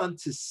von Braun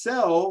to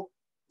sell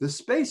the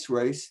space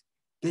race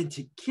than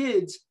to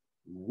kids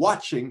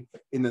watching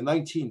in the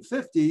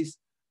 1950s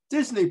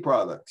Disney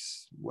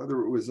products,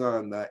 whether it was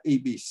on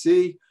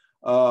ABC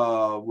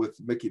with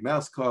Mickey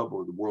Mouse Club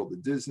or The World of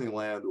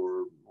Disneyland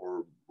or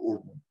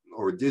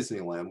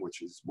Disneyland,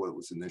 which is what it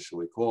was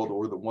initially called,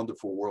 or The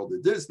Wonderful World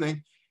of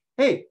Disney.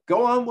 Hey,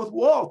 go on with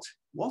Walt.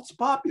 Walt's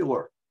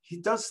popular. He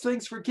does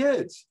things for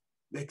kids.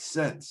 Makes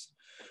sense.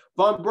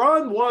 Von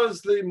Braun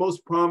was the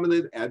most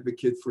prominent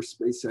advocate for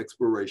space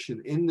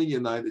exploration in the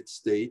United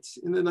States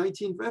in the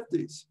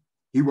 1950s.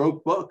 He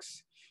wrote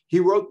books. He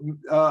wrote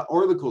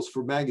articles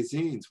for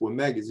magazines when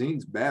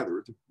magazines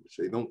mattered, which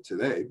they don't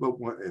today. But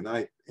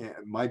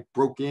my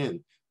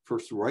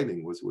first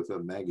writing was with a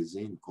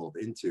magazine called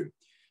Into,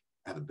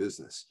 out of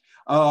business.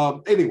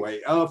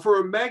 Anyway, for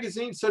a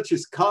magazine such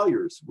as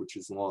Collier's, which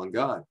is long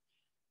gone,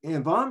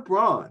 and von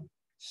Braun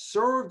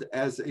served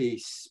as a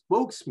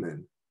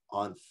spokesman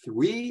on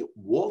 3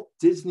 Walt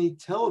Disney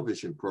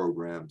television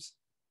programs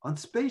on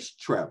space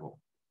travel.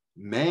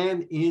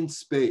 Man in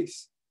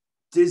Space.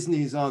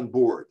 Disney's on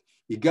board.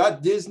 You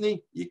got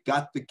Disney, you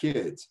got the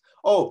kids.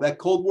 Oh, that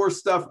Cold War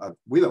stuff,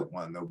 we don't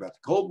want to know about the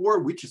Cold War.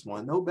 We just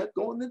want to know about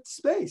going into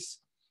space.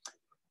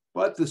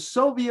 But the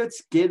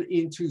Soviets get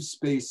into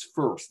space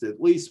first, at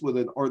least with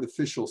an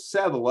artificial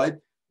satellite,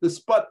 the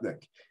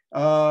Sputnik.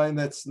 And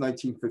that's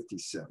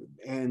 1957.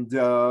 And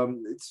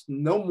it's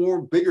no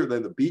more bigger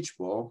than a beach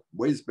ball,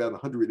 weighs about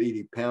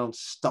 180 pounds,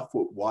 stuffed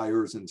with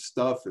wires and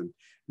stuff, and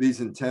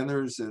these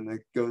antennas, and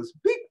it goes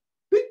beep,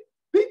 beep,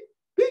 beep,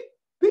 beep,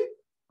 beep,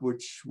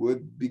 which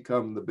would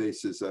become the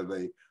basis of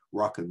a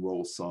rock and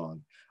roll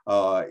song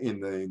in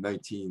the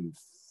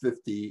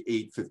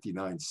 1958,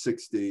 59,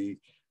 60,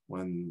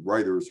 when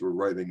writers were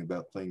writing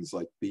about things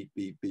like beep,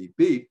 beep, beep,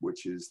 beep,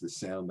 which is the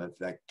sound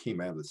that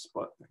came out of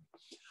Sputnik.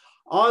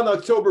 On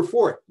October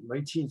 4th,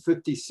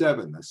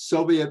 1957, a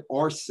Soviet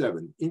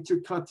R-7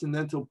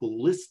 intercontinental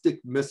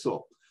ballistic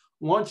missile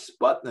launched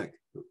Sputnik,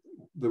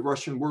 the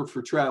Russian word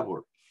for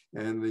traveler.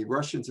 And the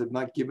Russians have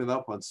not given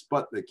up on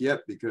Sputnik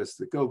yet, because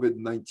the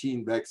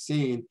COVID-19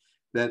 vaccine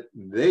that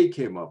they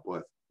came up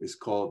with is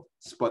called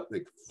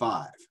Sputnik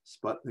 5.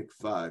 Sputnik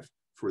 5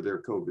 for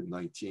their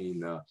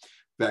COVID-19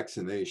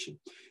 vaccination.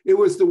 It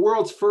was the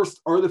world's first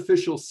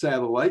artificial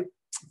satellite,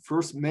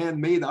 first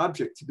man-made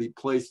object to be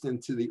placed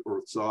into the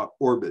Earth's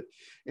orbit.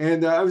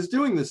 And I was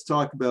doing this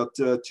talk about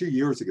 2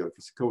 years ago,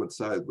 because it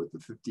coincided with the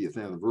 50th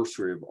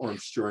anniversary of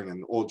Armstrong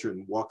and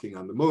Aldrin walking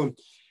on the moon.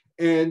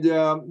 And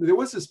there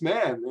was this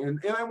man, and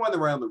I went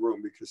around the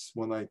room, because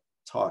when I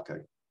talk, I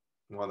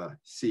want to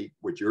see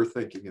what you're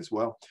thinking as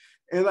well.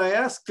 And I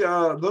asked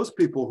those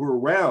people who were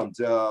around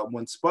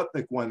when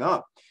Sputnik went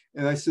up,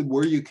 and I said,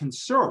 were you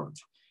concerned?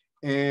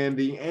 And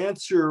the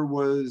answer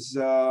was,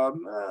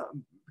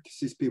 because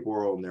these people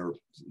were all in their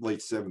late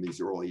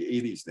 70s, early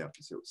 80s now,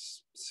 because it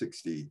was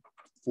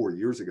 64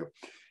 years ago.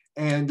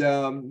 And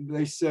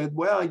they said,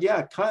 well,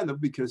 yeah, kind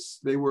of, because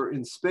they were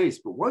in space.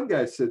 But one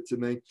guy said to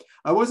me,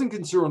 I wasn't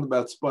concerned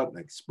about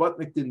Sputnik.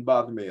 Sputnik didn't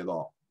bother me at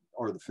all,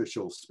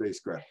 artificial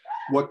spacecraft.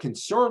 What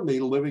concerned me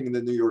living in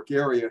the New York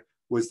area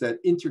was that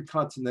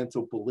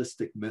intercontinental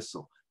ballistic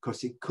missile,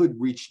 because it could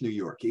reach New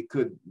York, it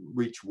could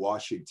reach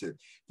Washington.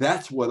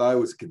 That's what I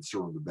was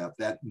concerned about,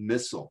 that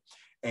missile.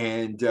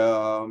 And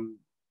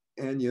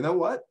you know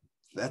what?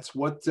 That's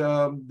what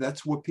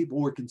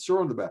people were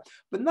concerned about,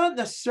 but not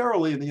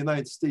necessarily in the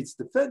United States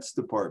Defense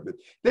Department.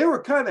 They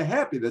were kind of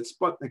happy that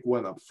Sputnik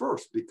went up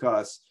first,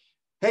 because,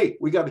 hey,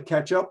 we got to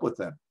catch up with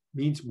them.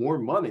 Means more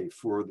money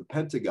for the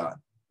Pentagon.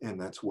 And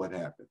that's what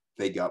happened.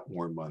 They got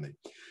more money.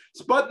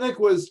 Sputnik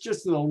was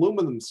just an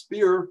aluminum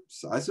sphere,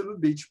 size of a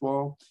beach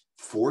ball,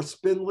 4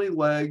 spindly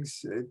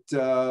legs. It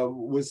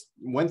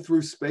went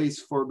through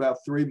space for about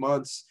 3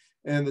 months,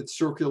 and it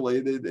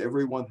circulated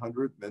every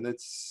 100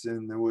 minutes.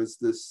 And there was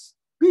this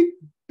beep,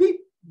 beep,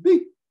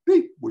 beep,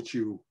 beep, which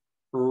you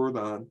heard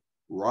on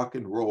rock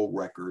and roll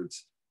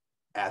records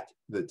at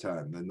the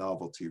time, the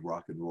novelty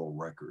rock and roll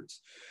records.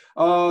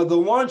 The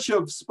launch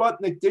of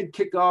Sputnik did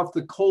kick off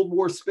the Cold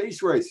War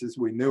space race as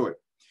we knew it.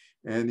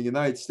 And the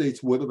United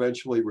States would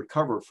eventually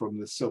recover from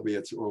the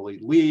Soviets' early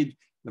lead.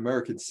 The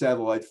American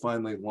satellite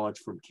finally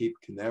launched from Cape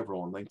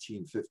Canaveral in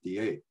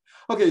 1958.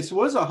 Okay, so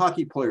what does a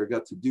hockey player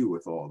got to do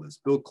with all this?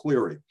 Bill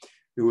Cleary,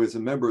 who was a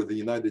member of the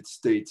United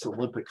States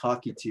Olympic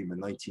hockey team in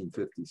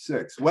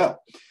 1956.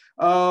 Well,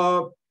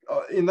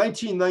 in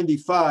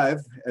 1995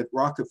 at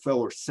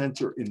Rockefeller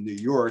Center in New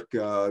York,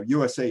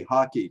 USA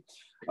Hockey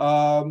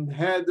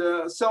had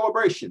a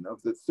celebration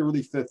of the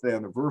 35th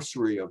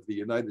anniversary of the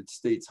United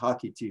States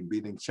hockey team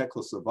beating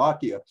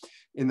Czechoslovakia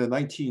in the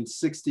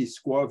 1960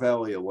 Squaw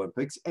Valley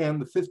Olympics,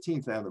 and the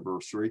 15th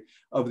anniversary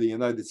of the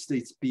United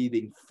States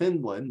beating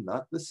Finland,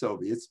 not the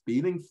Soviets,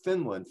 beating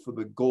Finland for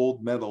the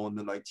gold medal in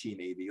the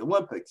 1980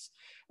 Olympics.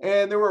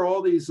 And there were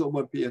all these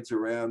Olympians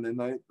around,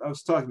 and I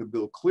was talking to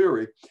Bill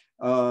Cleary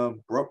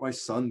Brought my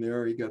son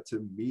there. He got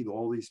to meet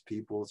all these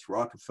people. It's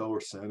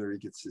Rockefeller Center. He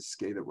gets to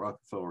skate at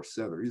Rockefeller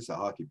Center. He's a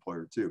hockey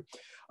player too.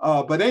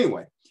 But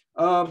anyway,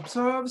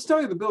 so I was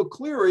talking to Bill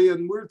Cleary,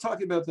 and we were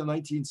talking about the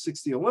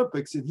 1960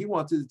 Olympics, and he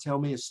wanted to tell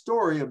me a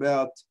story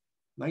about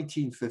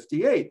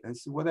 1958. I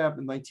said, what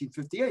happened in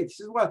 1958? He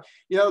said, well,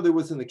 you know, there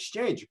was an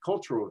exchange, a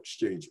cultural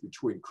exchange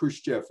between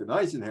Khrushchev and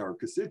Eisenhower,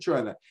 because they're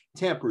trying to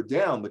tamper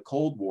down the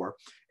Cold War.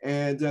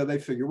 And they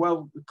figured,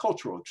 well, the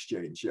cultural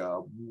exchange.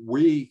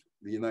 We,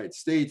 the United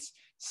States,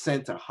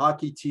 sent a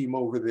hockey team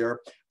over there,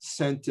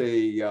 sent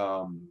a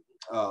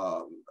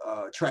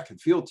track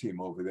and field team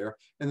over there,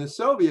 and the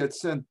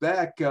Soviets sent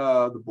back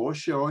the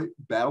Bolshoi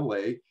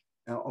Ballet.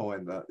 Oh,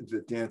 and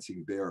the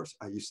Dancing Bears.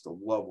 I used to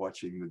love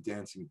watching the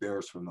Dancing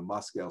Bears from the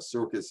Moscow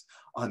Circus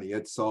on the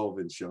Ed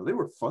Sullivan Show. They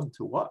were fun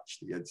to watch,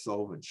 the Ed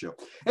Sullivan Show.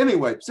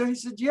 Anyway, so he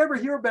said, do you ever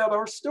hear about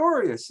our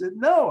story? I said,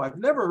 no, I've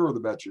never heard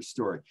about your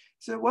story.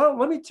 He said, well,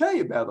 let me tell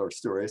you about our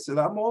story. I said,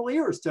 I'm all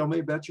ears. Tell me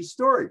about your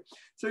story.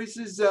 So he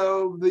says,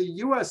 the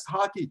U.S.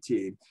 hockey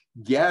team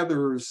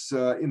gathers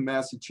in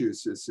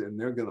Massachusetts, and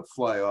they're going to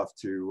fly off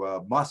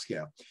to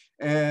Moscow.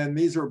 And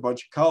these are a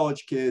bunch of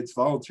college kids,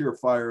 volunteer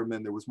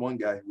firemen. There was one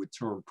guy who would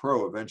turn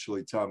pro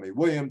eventually, Tommy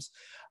Williams.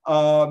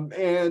 They're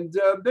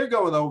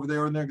going over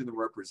there, and they're going to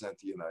represent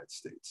the United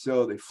States.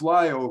 So they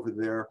fly over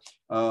there,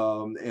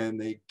 and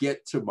they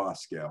get to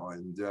Moscow,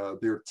 and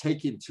they're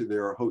taken to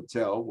their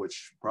hotel,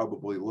 which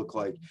probably looked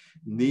like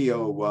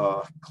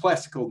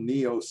classical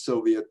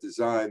neo-Soviet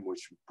design,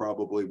 which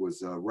probably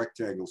was a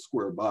rectangle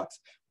square box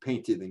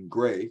painted in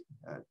gray.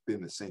 I've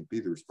been to St.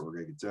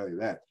 Petersburg, I can tell you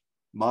that.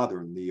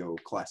 Modern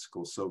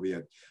neoclassical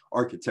Soviet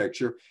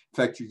architecture. In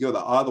fact, you go to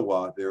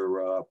Ottawa,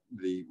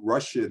 the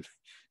Russian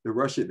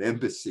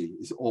embassy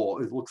is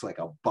it looks like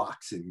a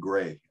box in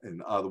gray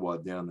in Ottawa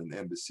down in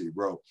Embassy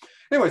Row.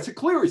 Anyway, so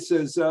Cleary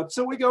says,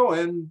 so we go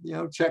in, you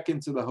know, check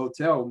into the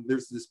hotel.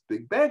 There's this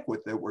big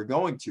banquet that we're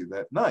going to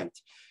that night.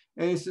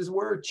 And he says,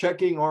 we're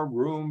checking our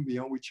room, you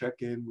know, we check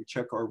in, we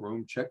check our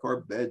room, check our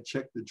bed,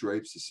 check the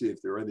drapes to see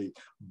if there are any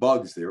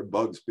bugs there,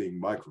 bugs being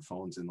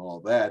microphones and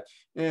all that.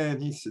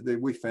 And he said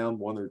that we found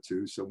one or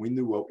two, so we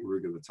knew what we were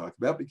going to talk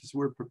about because we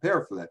were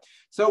prepared for that.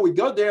 So we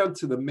go down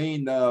to the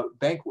main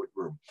banquet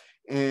room.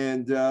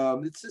 And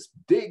it's this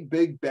big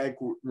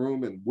banquet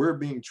room, and we're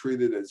being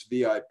treated as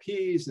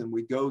VIPs, and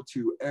we go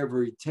to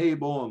every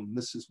table, and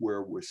this is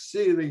where we're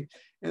sitting.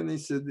 And they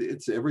said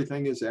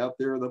everything is out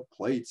there, the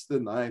plates, the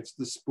knives,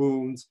 the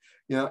spoons,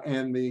 you know,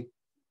 and the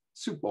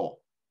soup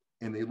bowl.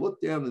 And they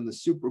look down in the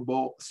soup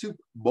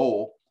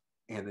bowl,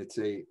 and it's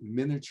a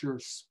miniature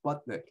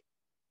Sputnik.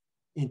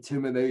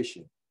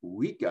 Intimidation.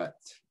 We got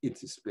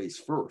into space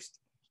first.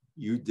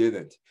 You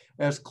didn't.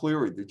 Asked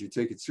Cleary, did you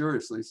take it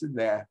seriously? He said,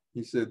 nah.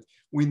 He said,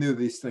 we knew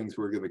these things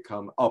were going to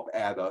come up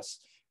at us.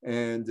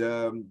 And,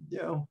 you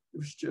know, it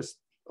was just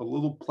a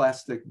little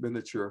plastic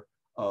miniature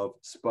of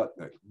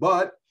Sputnik.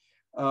 But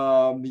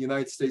the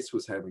United States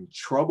was having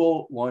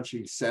trouble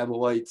launching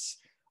satellites,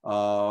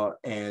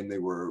 and they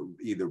were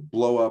either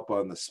blow up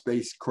on the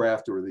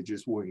spacecraft or they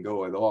just wouldn't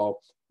go at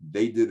all.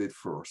 They did it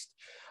first.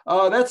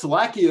 That's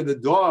Lakia the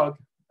dog.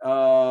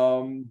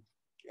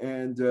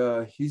 And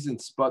he's in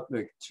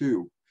Sputnik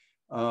 2.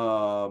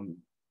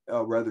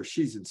 Rather,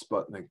 she's in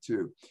Sputnik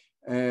 2.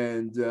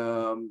 And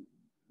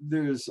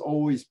there's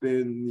always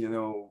been, you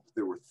know,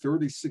 there were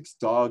 36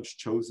 dogs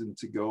chosen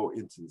to go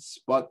into the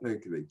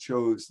Sputnik. They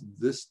chose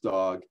this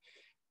dog,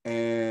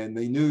 and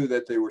they knew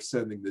that they were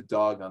sending the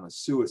dog on a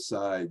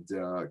suicide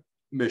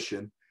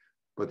mission,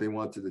 but they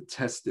wanted to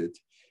test it.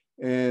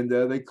 And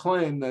they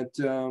claimed that,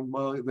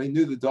 well, they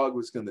knew the dog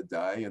was going to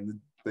die, and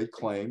they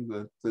claimed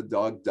that the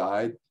dog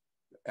died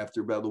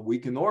after about a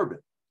week in orbit.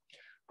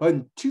 But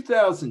in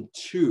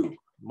 2002,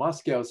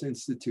 Moscow's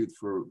Institute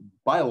for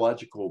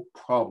Biological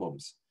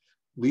Problems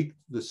leaked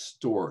the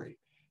story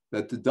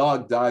that the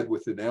dog died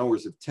within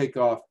hours of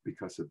takeoff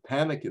because of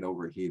panic and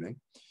overheating.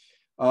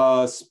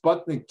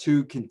 Sputnik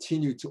 2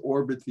 continued to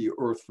orbit the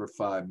Earth for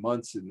 5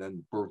 months and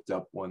then burnt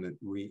up when it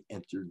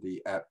re-entered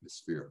the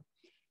atmosphere.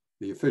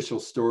 The official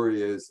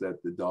story is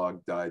that the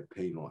dog died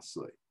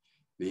painlessly.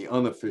 The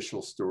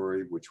unofficial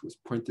story, which was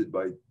printed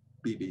by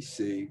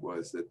BBC,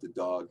 was that the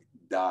dog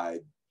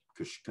died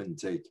because she couldn't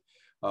take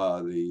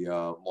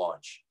the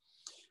launch.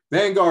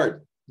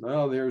 Vanguard.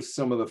 Well, there's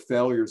some of the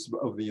failures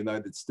of the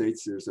United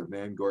States. There's a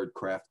Vanguard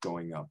craft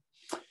going up.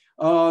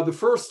 The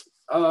first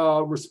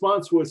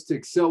response was to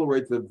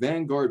accelerate the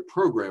Vanguard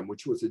program,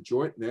 which was a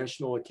joint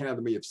National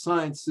Academy of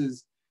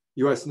Sciences,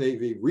 U.S.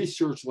 Navy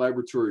research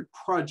laboratory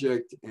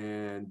project,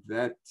 and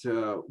that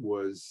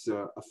was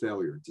a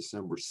failure,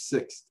 December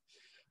 6th.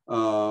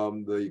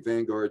 The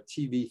Vanguard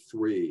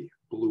TV3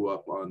 blew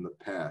up on the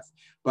path.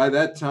 By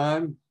that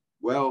time,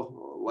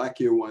 well,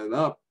 Lakia went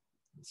up,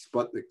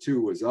 Sputnik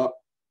 2 was up,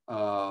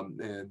 and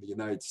the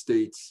United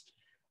States,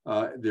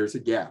 there's a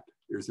gap.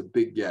 There's a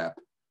big gap.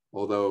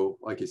 Although,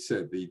 like I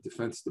said, the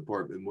Defense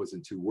Department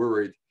wasn't too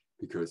worried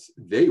because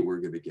they were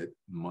going to get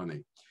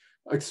money.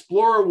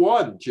 Explorer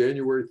 1,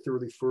 January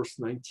 31st,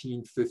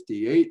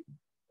 1958,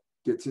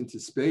 gets into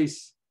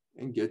space.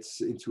 and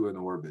gets into an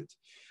orbit.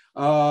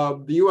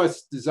 The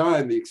U.S.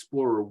 designed the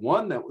Explorer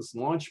 1 that was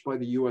launched by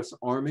the U.S.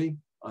 Army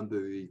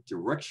under the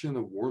direction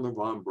of Wernher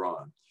von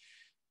Braun.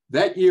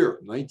 That year,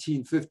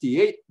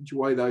 1958,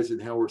 Dwight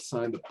Eisenhower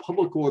signed a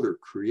public order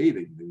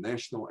creating the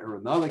National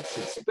Aeronautics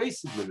and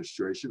Space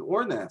Administration,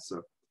 or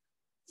NASA,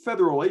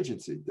 federal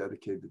agency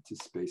dedicated to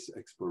space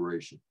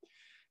exploration.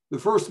 The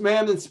first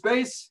man in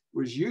space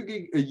was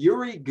Yuri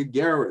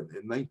Gagarin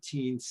in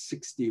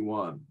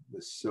 1961,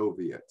 the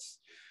Soviets.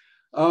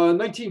 In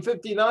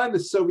 1959, the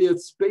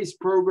Soviet space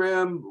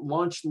program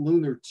launched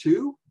Lunar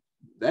 2.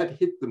 That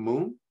hit the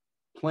moon,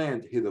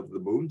 planned hit of the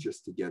moon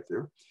just to get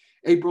there.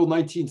 April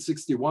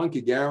 1961,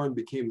 Gagarin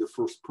became the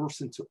first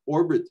person to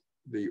orbit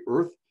the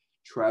Earth,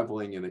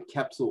 traveling in a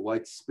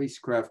capsule-like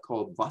spacecraft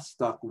called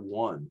Vostok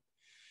 1.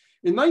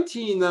 In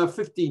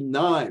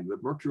 1959, the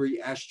Mercury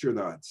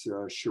astronauts,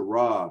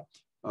 Schirra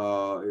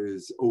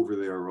is over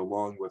there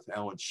along with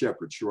Alan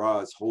Shepard.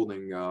 Schirra is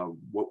holding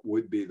what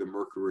would be the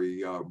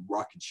Mercury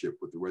rocket ship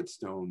with the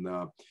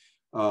Redstone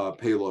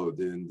payload.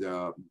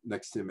 And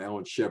next to him,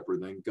 Alan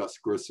Shepard, then Gus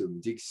Grissom,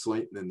 Deke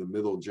Slayton in the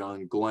middle,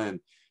 John Glenn,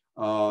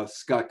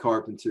 Scott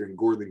Carpenter and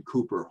Gordon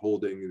Cooper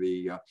holding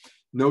the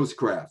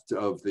nosecraft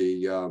of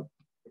the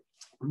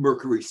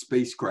Mercury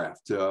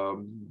spacecraft.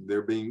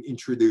 They're being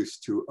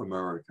introduced to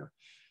America.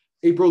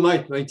 April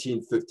 9th,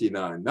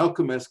 1959,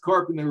 Malcolm S.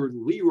 Carpenter,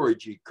 Leroy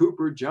G.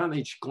 Cooper, John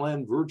H.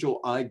 Glenn,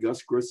 Virgil I.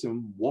 Gus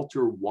Grissom,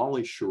 Walter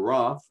Wally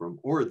Schirra from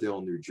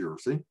Oradell, New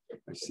Jersey.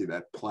 I see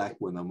that plaque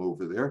when I'm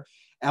over there.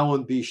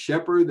 Alan B.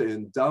 Shepard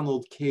and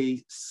Donald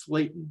K.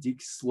 Slayton,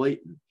 Deke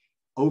Slayton.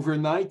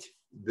 Overnight,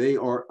 they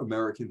are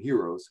American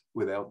heroes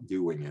without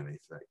doing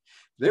anything.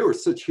 They were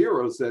such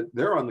heroes that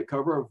they're on the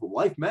cover of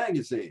Life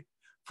magazine.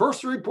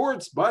 First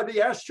reports by the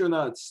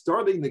astronauts,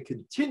 starting the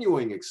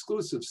continuing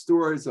exclusive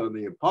stories on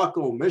the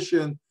Apollo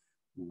mission,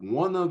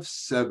 1 of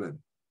 7,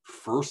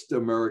 first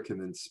American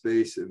in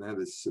space, and that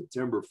is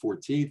September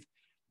 14th,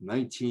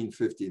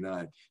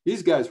 1959.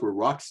 These guys were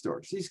rock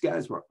stars. These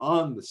guys were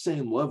on the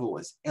same level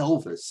as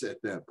Elvis at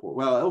that point.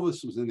 Well,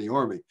 Elvis was in the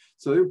Army,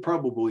 so they were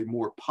probably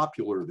more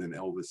popular than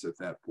Elvis at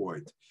that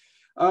point.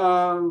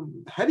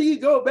 How do you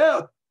go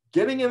about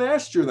getting an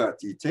astronaut?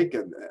 Do you take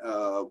a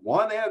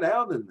one ad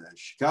out in the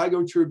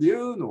Chicago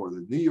Tribune or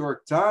the New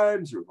York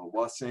Times or the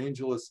Los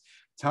Angeles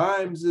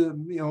Times, or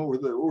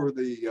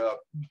the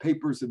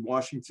papers in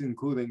Washington,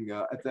 including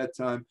at that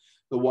time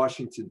the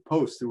Washington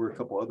Post? There were a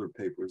couple other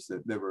papers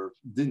that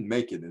didn't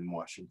make it in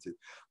Washington.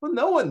 Well,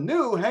 no one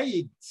knew how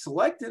you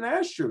select an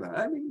astronaut.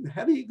 I mean,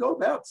 how do you go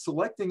about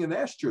selecting an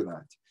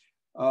astronaut?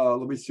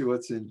 Let me see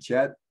what's in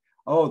chat.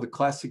 Oh, the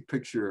classic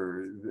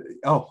picture.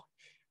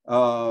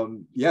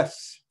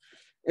 Yes.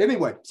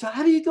 Anyway, so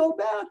how do you go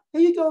about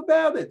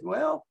it?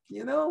 Well,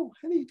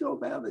 how do you go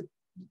about it?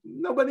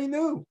 Nobody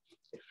knew.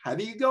 How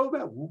do you go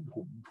about it?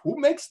 Who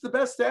makes the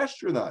best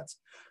astronauts?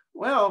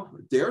 Well,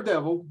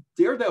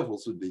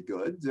 daredevils would be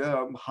good.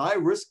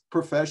 High-risk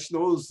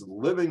professionals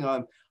living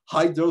on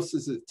high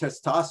doses of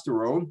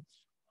testosterone,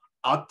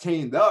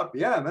 octaned up.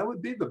 Yeah, that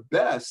would be the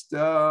best.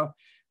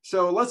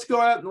 So let's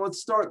go out and let's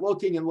start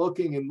looking and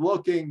looking and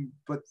looking,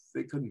 but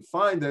they couldn't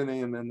find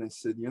any. And then they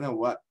said, you know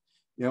what?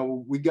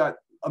 We got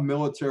a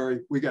military,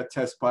 we got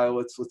test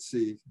pilots. Let's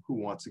see who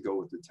wants to go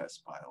with the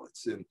test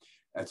pilots. And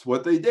that's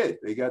what they did.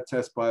 They got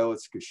test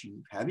pilots because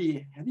how do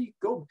you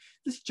go?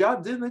 This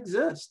job didn't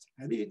exist.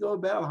 How do you go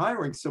about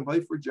hiring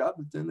somebody for a job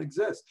that didn't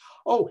exist?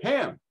 Oh,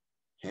 Ham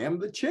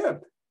the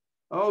chimp.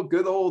 Oh,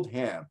 good old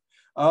Ham.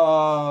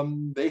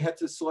 They had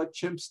to select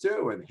chimps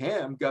too, and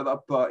Ham got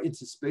up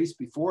into space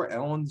before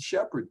Alan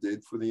Shepard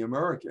did for the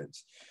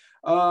Americans.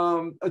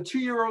 A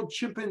 2-year-old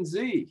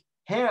chimpanzee,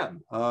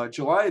 Ham,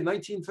 July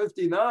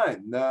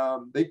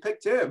 1959. They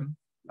picked him.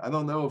 I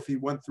don't know if he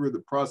went through the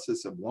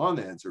process of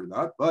Lonans or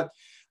not, but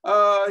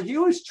he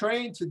was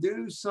trained to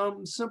do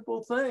some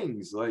simple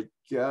things like,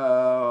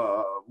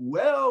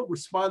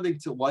 responding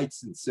to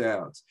lights and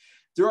sounds.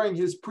 During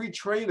his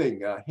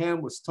pre-training,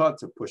 Ham was taught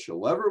to push a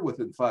lever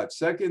within 5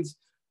 seconds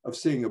of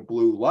seeing a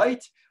blue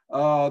light.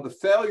 The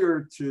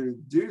failure to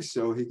do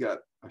so, he got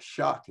a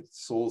shock at the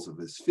soles of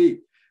his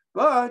feet.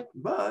 But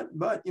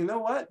you know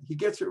what? He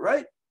gets it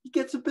right. He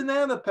gets a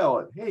banana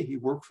pellet. Hey, he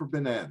worked for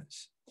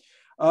bananas.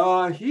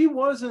 He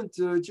wasn't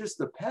just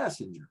a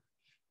passenger.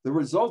 The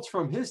results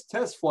from his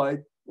test flight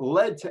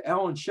led to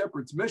Alan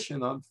Shepard's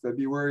mission on May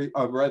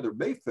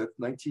 5th,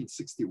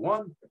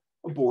 1961,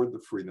 aboard the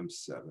Freedom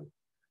 7.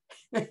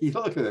 You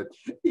look at it.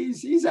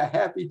 He's a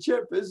happy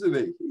chimp, isn't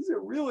he? He's a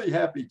really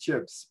happy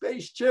chimp.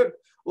 Space chimp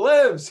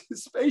lives.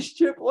 Space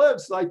chimp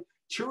lives. Like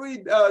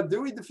Dewey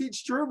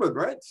defeats Truman,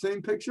 right?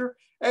 Same picture.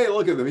 Hey,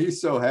 look at him.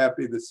 He's so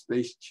happy the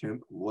space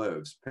chimp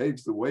lives.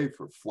 Paves the way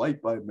for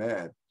flight by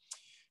man.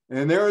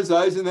 And there is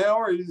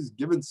Eisenhower. He's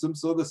given some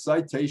sort of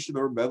citation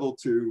or medal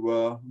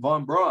to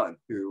von Braun,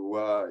 who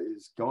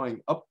is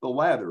going up the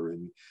ladder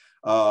in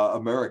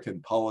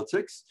American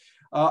politics.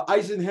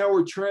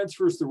 Eisenhower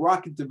transfers the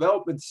Rocket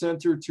Development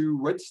Center to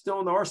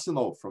Redstone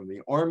Arsenal from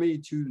the Army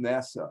to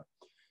NASA.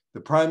 The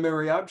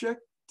primary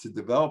object, to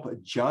develop a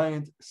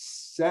giant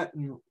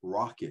Saturn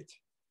rocket.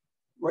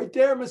 Right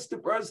there,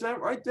 Mr. President,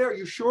 right there.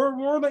 You sure,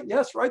 Warren?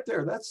 Yes, right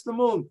there. That's the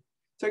moon.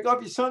 Take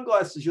off your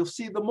sunglasses. You'll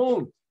see the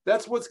moon.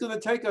 That's what's going to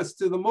take us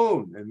to the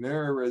moon. And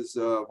there is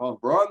von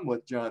Braun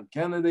with John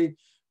Kennedy.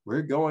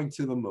 We're going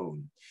to the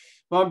moon.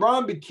 Von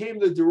Braun became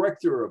the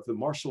director of the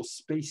Marshall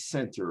Space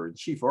Center and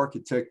chief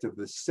architect of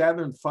the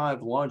Saturn V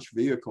launch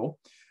vehicle,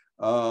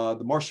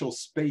 the Marshall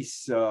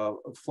Space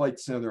Flight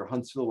Center,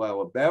 Huntsville,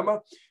 Alabama,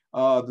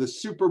 the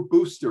super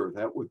booster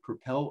that would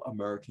propel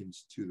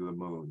Americans to the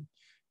moon.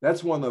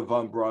 That's one of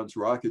von Braun's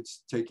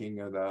rockets,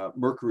 taking a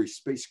Mercury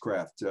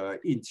spacecraft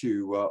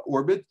into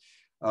orbit.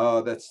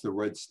 That's the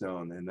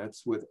Redstone, and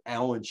that's with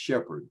Alan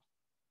Shepard.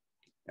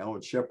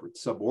 Alan Shepard,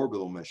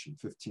 suborbital mission,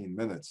 15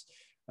 minutes.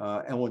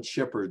 Alan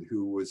Shepard,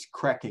 who was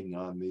cracking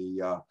on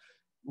the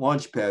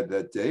launch pad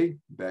that day,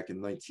 back in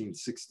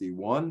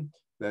 1961,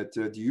 that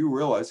do you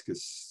realize,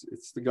 because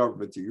it's the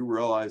government, do you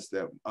realize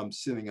that I'm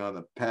sitting on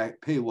a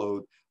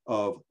payload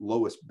of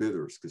lowest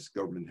bidders, because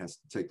government has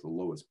to take the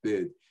lowest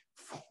bid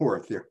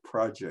for their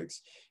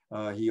projects.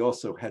 He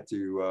also had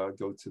to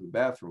go to the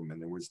bathroom,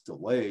 and there was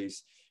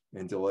delays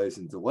and delays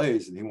and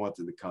delays, and he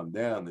wanted to come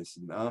down. They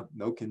said, no,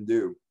 no can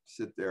do.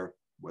 Sit there.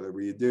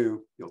 Whatever you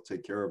do, you'll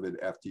take care of it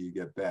after you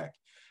get back.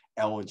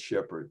 Alan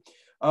Shepard.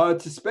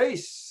 To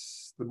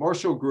space, the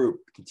Marshall Group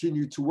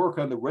continued to work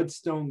on the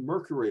Redstone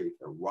Mercury,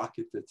 a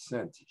rocket that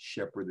sent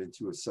Shepard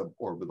into a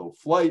suborbital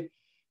flight,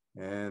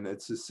 and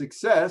it's a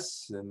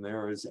success. And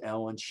there is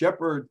Alan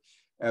Shepard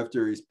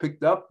after he's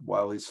picked up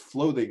while he's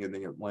floating in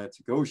the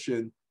Atlantic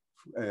Ocean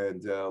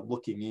and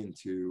looking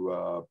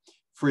into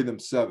Freedom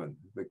 7,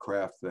 the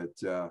craft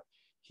that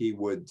he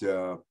would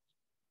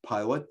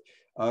pilot.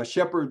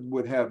 Shepard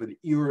would have an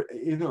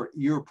inner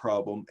ear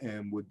problem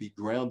and would be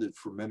grounded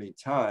for many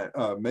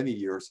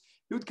years.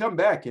 He would come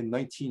back in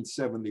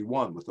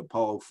 1971 with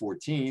Apollo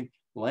 14,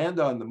 land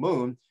on the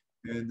moon,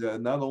 and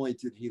not only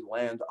did he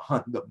land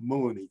on the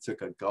moon, he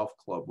took a golf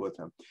club with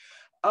him.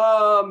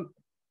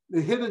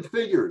 The Hidden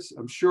Figures.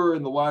 I'm sure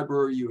in the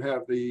library you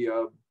have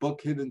the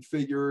book Hidden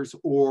Figures,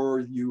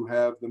 or you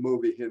have the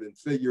movie Hidden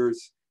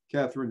Figures.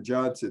 Katherine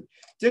Johnson.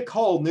 Dick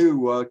Hall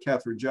knew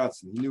Katherine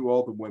Johnson. He knew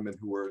all the women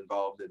who were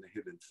involved in the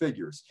Hidden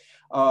Figures.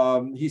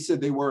 He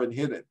said they weren't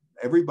hidden.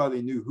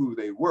 Everybody knew who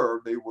they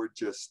were. They were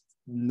just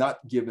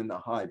not given a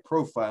high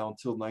profile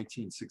until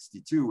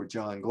 1962 with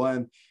John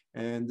Glenn.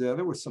 And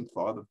there was some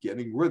thought of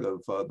getting rid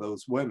of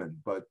those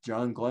women. But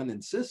John Glenn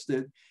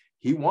insisted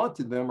he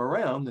wanted them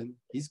around, and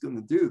he's going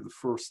to do the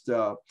first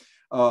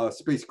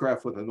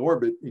spacecraft with an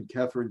orbit. And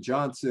Katherine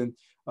Johnson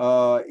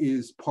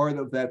is part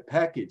of that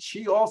package.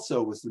 She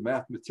also was the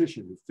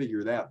mathematician who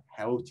figured out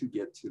how to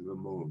get to the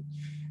moon.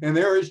 And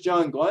there is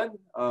John Glenn,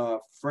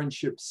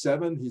 Friendship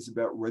 7. He's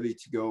about ready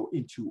to go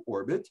into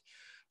orbit.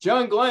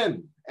 John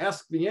Glenn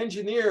asked the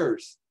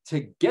engineers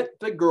to get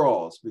the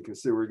girls,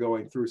 because they were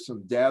going through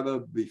some data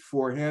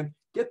beforehand,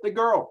 get the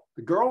girl,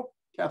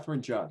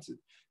 Katherine Johnson,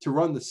 to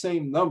run the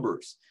same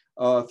numbers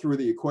through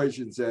the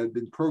equations that had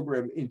been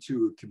programmed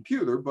into a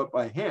computer, but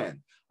by hand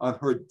on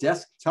her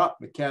desktop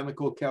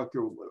mechanical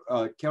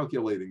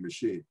calculating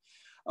machine.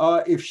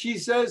 If she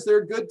says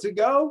they're good to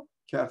go,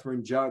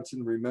 Katherine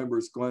Johnson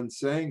remembers Glenn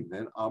saying,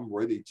 then I'm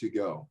ready to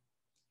go.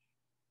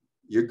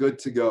 You're good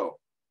to go.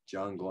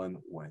 John Glenn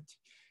went.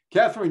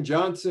 Katherine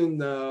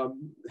Johnson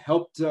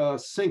helped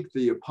sink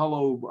the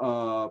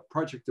Apollo,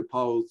 Project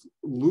Apollo's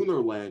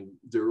lunar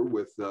lander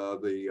with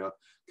the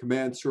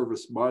command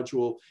service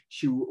module.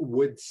 She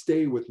would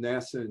stay with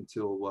NASA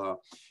until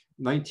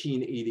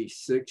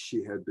 1986.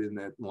 She had been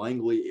at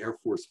Langley Air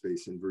Force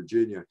Base in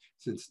Virginia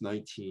since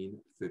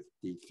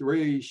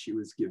 1953. She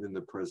was given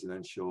the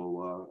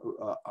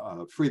Presidential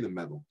Freedom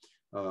Medal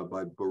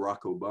by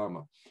Barack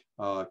Obama.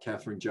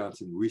 Katherine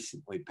Johnson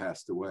recently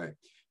passed away.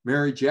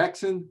 Mary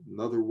Jackson,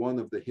 another one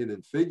of the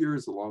Hidden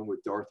Figures, along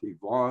with Dorothy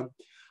Vaughan.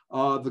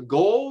 The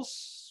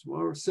goals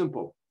were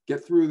simple.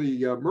 Get through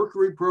the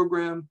Mercury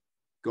program,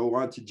 go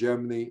on to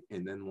Gemini,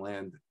 and then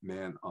land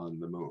man on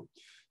the moon.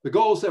 The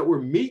goals that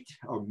were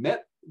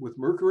met with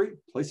Mercury: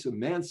 place a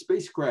manned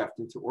spacecraft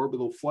into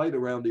orbital flight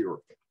around the Earth.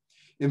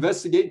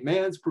 Investigate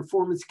man's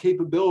performance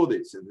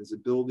capabilities and his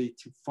ability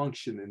to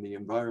function in the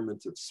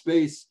environment of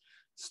space,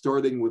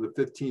 starting with a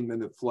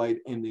 15-minute flight,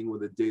 ending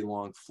with a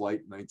day-long flight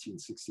in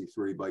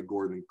 1963 by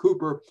Gordon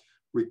Cooper.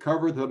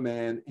 Recover the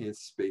man and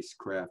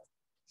spacecraft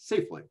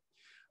safely.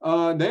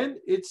 Then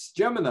it's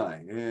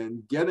Gemini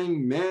and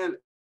getting man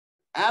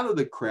out of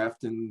the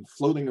craft and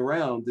floating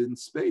around in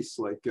space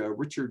like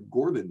Richard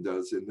Gordon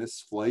does in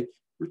this flight.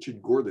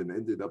 Richard Gordon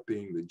ended up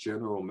being the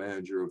general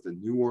manager of the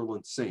New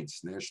Orleans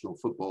Saints National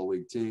Football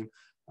League team.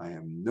 I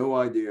have no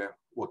idea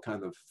what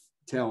kind of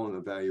talent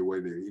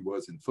evaluator he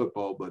was in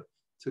football, but it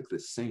took the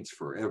Saints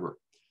forever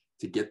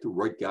to get the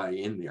right guy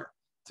in there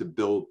to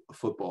build a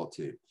football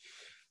team.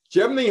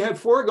 Gemini had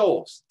 4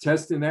 goals: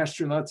 test an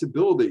astronaut's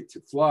ability to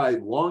fly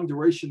long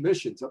duration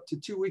missions up to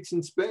 2 weeks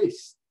in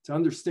space, to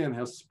understand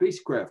how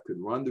spacecraft could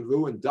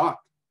rendezvous and dock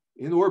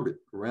in orbit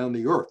around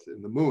the Earth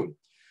and the moon,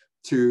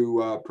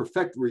 to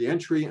perfect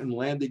reentry and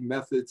landing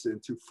methods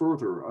and to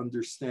further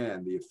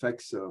understand the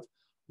effects of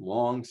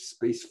long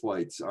space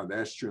flights on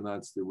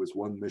astronauts. There was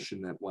one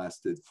mission that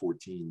lasted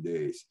 14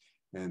 days.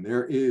 And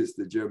there is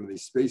the Gemini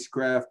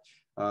spacecraft.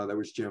 That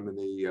was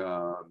Gemini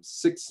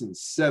 6 and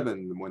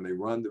 7 when they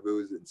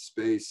rendezvoused in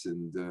space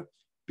and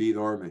beat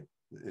Armin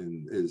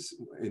is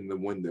in the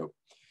window.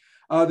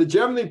 The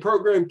Gemini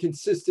program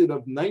consisted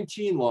of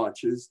 19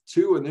 launches,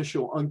 2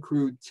 initial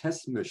uncrewed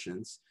test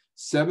missions,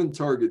 7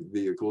 target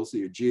vehicles,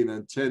 the Aegean,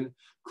 and 10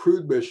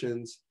 crewed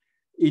missions.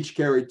 Each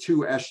carried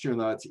 2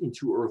 astronauts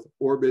into Earth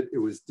orbit. It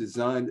was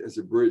designed as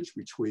a bridge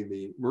between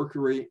the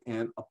Mercury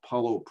and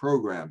Apollo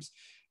programs.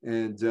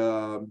 And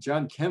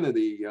John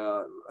Kennedy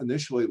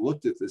initially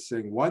looked at this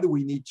saying, why do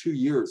we need 2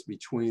 years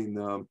between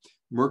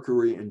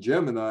Mercury and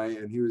Gemini?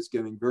 And he was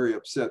getting very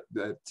upset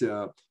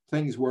that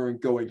things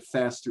weren't going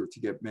faster to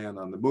get man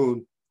on the moon.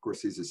 Of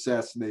course, he's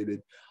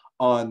assassinated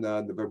on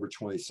November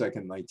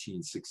 22nd,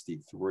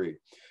 1963.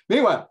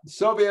 Meanwhile, the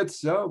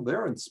Soviets,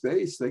 they're in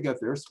space. They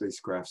got their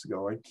spacecrafts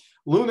going.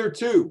 Lunar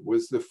 2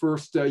 was the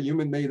first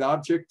human-made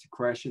object to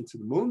crash into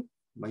the moon,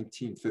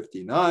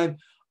 1959.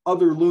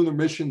 Other lunar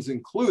missions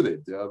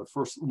included the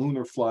first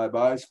lunar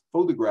flybys,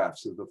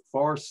 photographs of the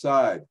far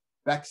side,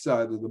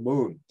 backside of the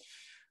moon.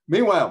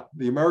 Meanwhile,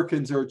 the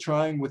Americans are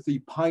trying with the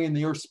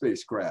Pioneer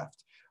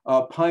spacecraft.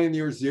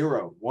 Pioneer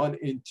 0, 1,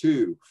 and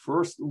 2.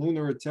 First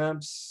lunar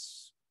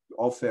attempts,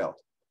 all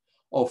failed.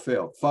 All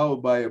failed.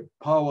 Followed by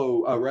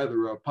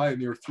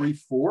Pioneer 3,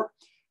 4.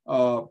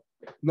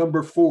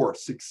 Number 4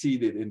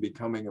 succeeded in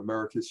becoming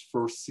America's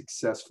first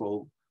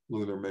successful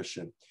lunar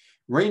mission.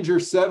 Ranger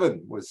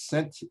 7 was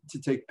sent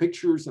to take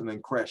pictures and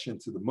then crash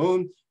into the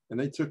moon. And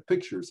they took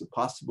pictures of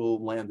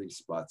possible landing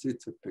spots.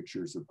 It took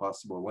pictures of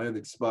possible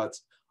landing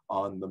spots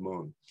on the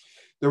moon.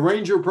 The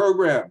Ranger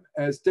program,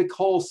 as Dick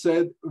Hall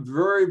said,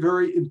 very,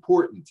 very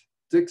important.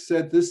 Dick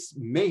said this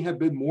may have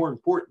been more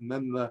important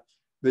than the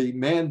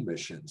manned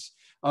missions.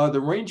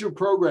 The Ranger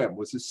program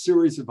was a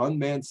series of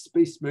unmanned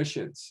space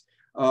missions.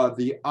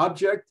 The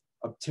object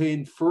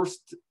obtained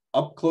first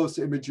up-close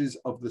images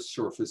of the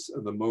surface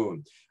of the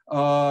moon.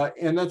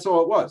 And that's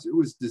all it was. It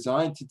was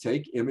designed to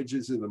take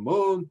images of the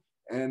moon,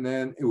 and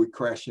then it would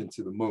crash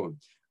into the moon.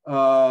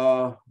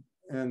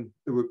 And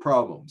there were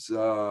problems.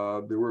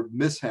 There were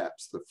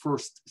mishaps. The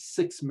first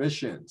 6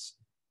 missions,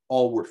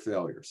 all were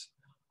failures.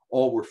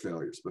 All were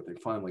failures, but they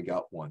finally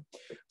got one.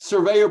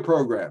 Surveyor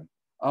program.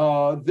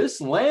 This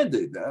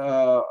landed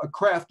a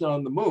craft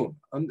on the moon.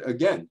 And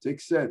again, Dick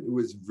said it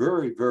was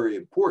very, very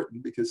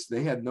important because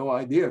they had no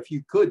idea if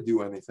you could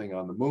do anything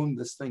on the moon.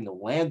 This thing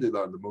landed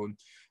on the moon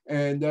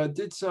and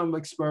did some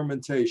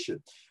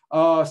experimentation.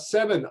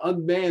 7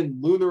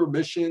 unmanned lunar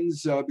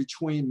missions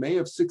between May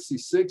of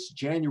 '66,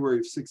 January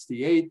of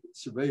 '68.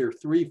 Surveyor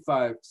 3,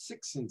 5,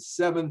 6, and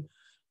 7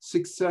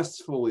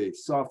 successfully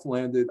soft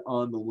landed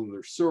on the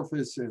lunar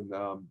surface, and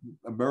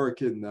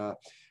American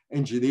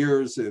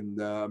engineers and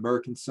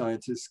American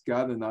scientists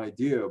got an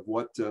idea of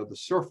what the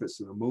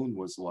surface of the moon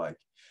was like.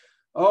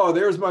 Oh,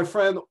 there's my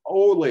friend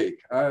Orly.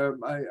 I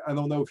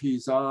don't know if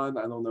he's on.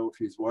 I don't know if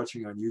he's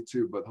watching on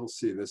YouTube, but he'll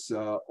see this.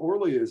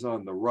 Orly is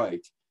on the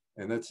right,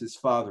 and that's his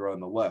father on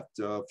the left.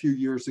 A few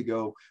years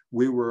ago,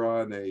 we were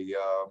on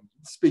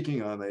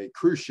speaking on a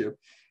cruise ship,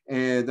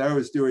 and I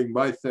was doing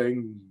my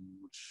thing,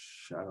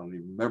 which I don't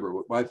even remember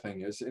what my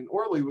thing is, and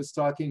Orly was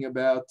talking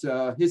about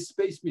his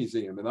space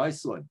museum in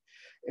Iceland,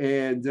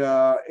 and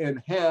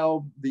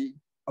how the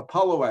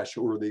Apollo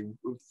or the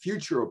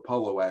future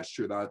Apollo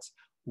astronauts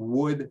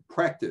would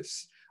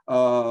practice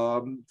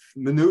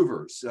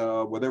maneuvers,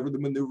 whatever the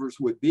maneuvers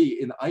would be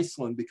in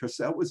Iceland, because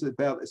that was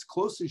about as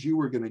close as you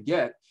were going to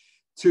get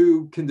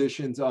to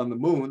conditions on the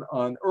moon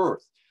on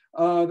Earth.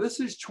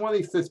 This is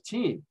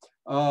 2015.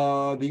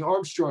 The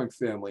Armstrong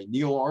family,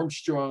 Neil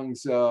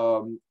Armstrong's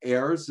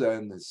heirs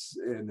and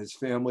his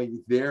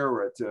family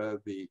there at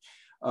the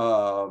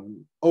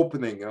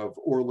opening of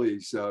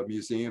Orly's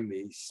museum,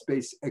 the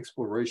Space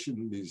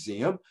Exploration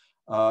Museum.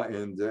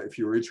 And if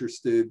you're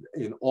interested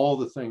in all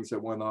the things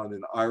that went on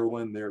in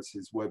Ireland, there's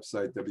his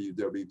website,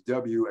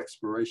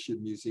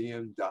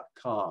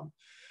 www.explorationmuseum.com.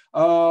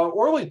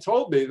 Orly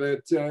told me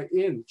that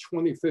in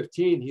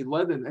 2015, he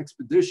led an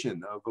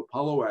expedition of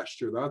Apollo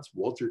astronauts,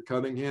 Walter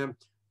Cunningham,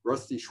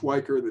 Rusty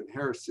Schweickart, and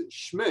Harrison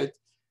Schmitt,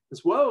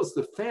 as well as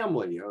the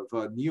family of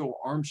Neil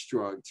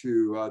Armstrong,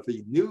 to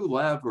the new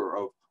laver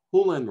of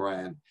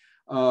Hullenrand,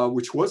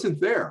 which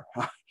wasn't there.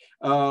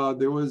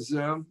 There was,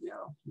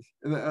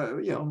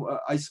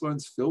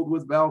 Iceland's filled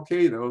with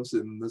volcanoes,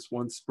 and this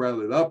one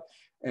sprouted up.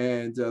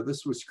 And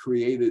this was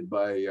created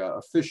by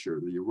a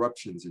fissure, the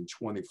eruptions in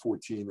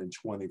 2014 and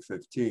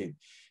 2015.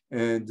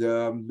 And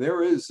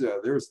there's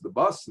the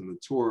bus and the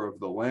tour of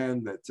the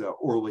land that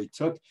Orly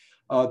took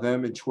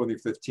them in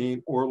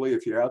 2015. Orly,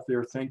 if you're out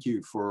there, thank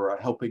you for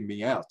helping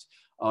me out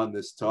on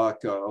this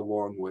talk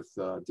along with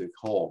Dick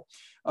Hall.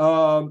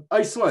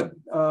 Iceland.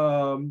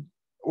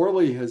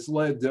 Orly has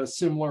led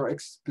similar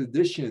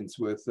expeditions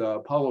with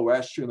Apollo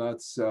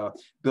astronauts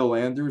Bill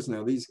Anders.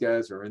 Now, these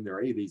guys are in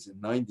their 80s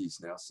and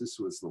 90s now, so this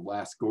was the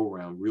last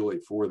go-around really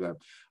for them.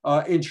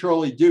 And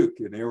Charlie Duke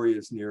in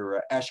areas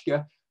near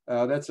Ashka.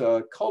 That's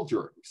a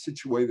cauldron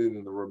situated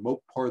in the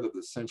remote part of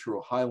the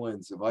central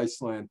highlands of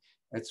Iceland.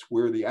 That's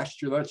where the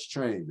astronauts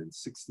trained in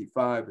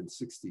 65 and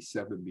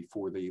 67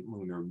 before the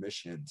lunar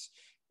missions.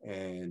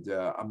 And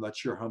I'm not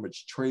sure how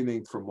much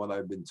training, from what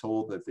I've been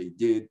told, that they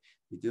did.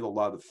 They did a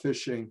lot of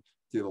fishing,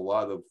 did a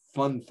lot of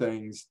fun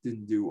things,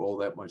 didn't do all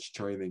that much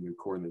training,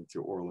 according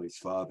to Orly's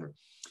father.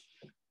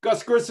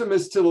 Gus Grissom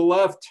is to the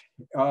left.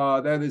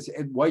 That is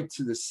Ed White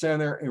to the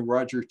center, and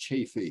Roger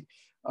Chaffee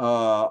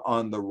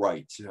on the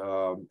right.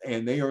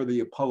 And they are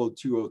the Apollo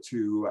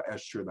 202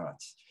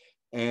 astronauts.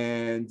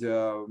 And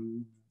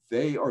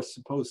they are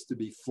supposed to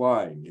be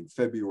flying in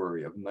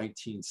February of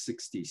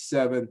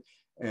 1967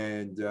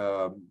 and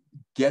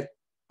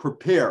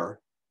prepare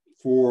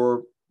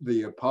for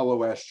the Apollo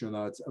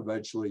astronauts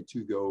eventually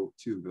to go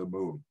to the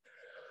moon.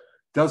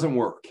 Doesn't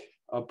work.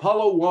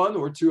 Apollo 1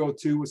 or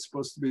 202 was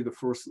supposed to be the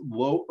first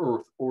low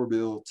Earth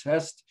orbital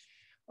test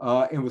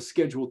and was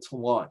scheduled to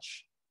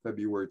launch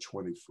February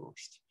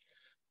 21st.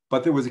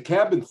 But there was a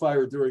cabin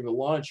fire during the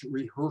launch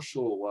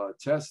rehearsal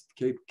test,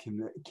 Cape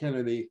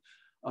Kennedy,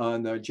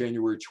 on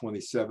January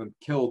 27th,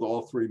 killed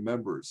all three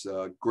members,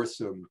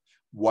 Grissom,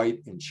 White,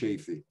 and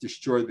Chaffee,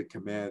 destroyed the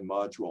command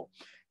module.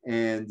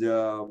 And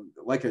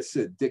like I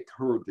said, Dick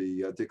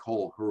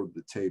Hull heard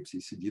the tapes. He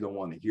said, you don't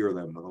want to hear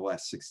them in the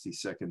last 60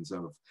 seconds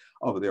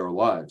of their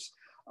lives.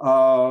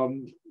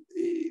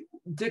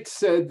 Dick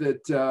said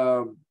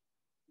that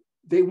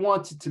they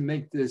wanted to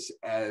make this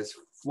as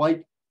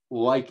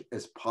flight-like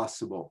as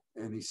possible.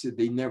 And he said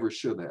they never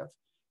should have.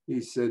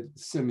 He said,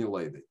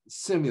 simulate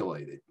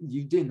it.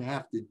 You didn't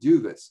have to do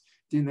this.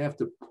 Didn't have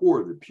to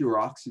pour the pure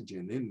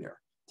oxygen in there.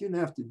 Didn't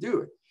have to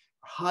do it.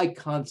 High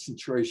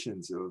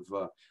concentrations of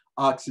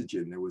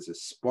oxygen. There was a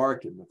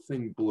spark and the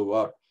thing blew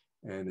up,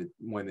 and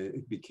when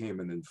it became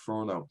an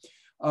inferno.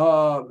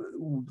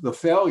 The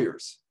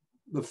failures,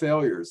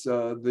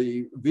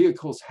 the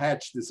vehicle's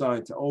hatch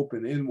designed to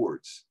open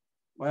inwards.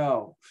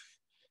 Well,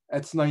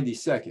 that's 90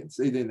 seconds.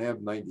 They didn't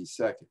have 90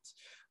 seconds.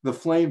 The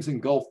flames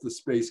engulfed the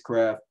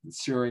spacecraft. The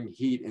searing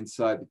heat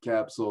inside the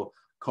capsule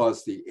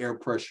caused the air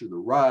pressure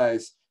to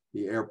rise.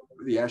 The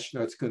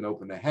astronauts couldn't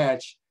open the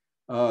hatch.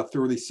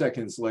 30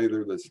 seconds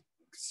later, the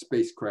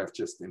spacecraft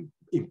just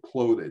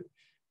imploded,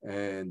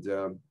 and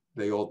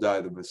they all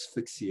died of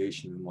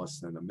asphyxiation in less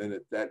than a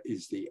minute. That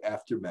is the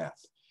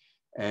aftermath.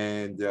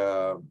 And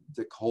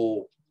Dick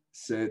Hull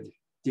said,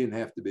 didn't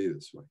have to be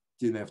this way.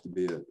 Didn't have to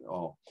be at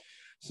all.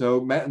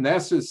 So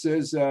NASA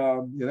says,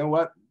 you know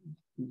what?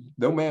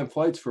 No man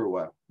flights for a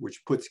while,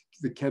 which puts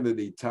the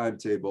Kennedy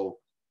timetable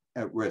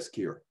at risk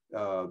here.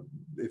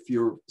 If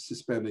you're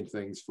suspending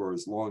things for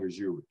as long as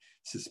you're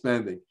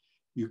suspending,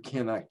 you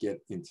cannot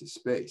get into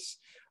space.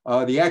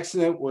 The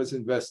accident was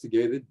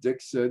investigated.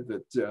 Dick said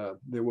that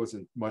there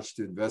wasn't much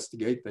to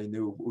investigate. They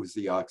knew it was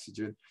the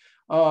oxygen.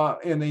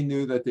 And they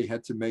knew that they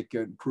had to make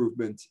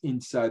improvements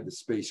inside the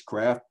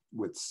spacecraft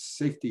with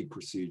safety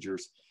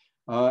procedures.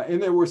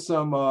 And there were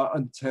some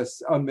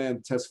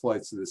unmanned test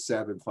flights of the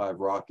Saturn V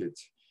rocket,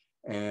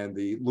 and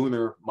the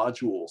lunar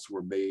modules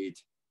were made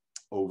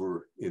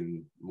over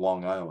in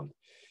Long Island.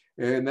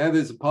 And that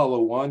is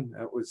Apollo 1.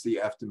 That was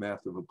the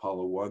aftermath of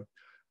Apollo 1.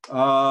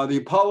 The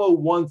Apollo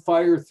 1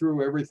 fire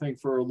threw everything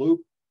for a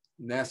loop.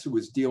 NASA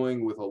was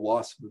dealing with a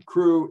loss of the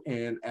crew,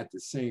 and at the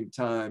same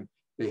time,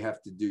 they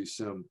have to do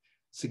some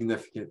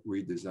significant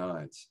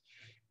redesigns.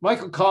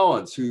 Michael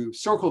Collins, who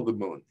circled the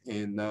moon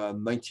in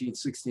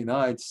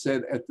 1969,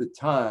 said at the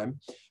time,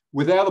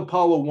 without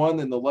Apollo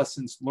 1 and the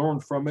lessons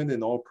learned from it,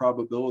 in all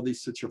probability,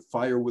 such a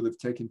fire would have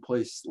taken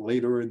place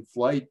later in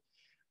flight.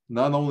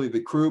 Not only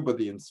the crew, but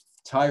the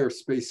entire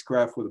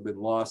spacecraft would have been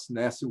lost.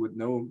 NASA, with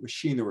no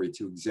machinery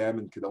to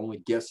examine, could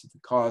only guess at the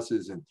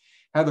causes and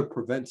how to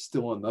prevent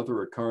still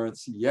another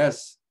occurrence.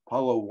 Yes,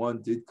 Apollo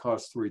 1 did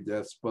cause 3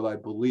 deaths, but I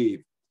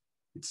believe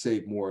it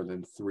saved more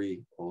than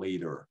 3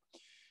 later.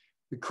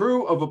 The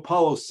crew of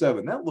Apollo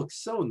 7, that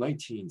looks so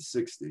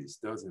 1960s,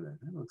 doesn't it?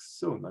 That looks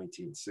so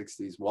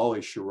 1960s.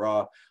 Wally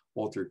Schirra,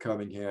 Walter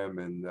Cunningham,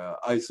 and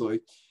Isley.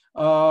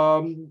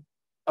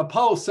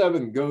 Apollo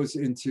 7 goes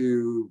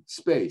into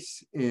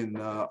space in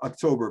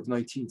October of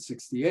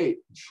 1968.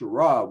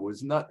 Schirra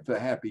was not the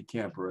happy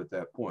camper at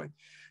that point.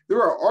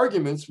 There are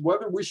arguments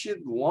whether we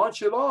should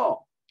launch at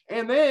all.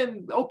 And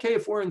then, okay,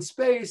 if we're in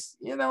space,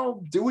 you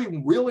know, do we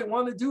really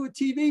want to do a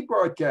TV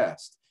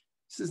broadcast?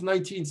 This is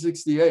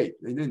 1968.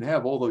 They didn't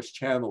have all those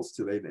channels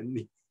today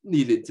that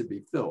needed to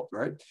be filled,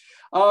 right?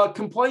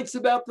 Complaints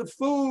about the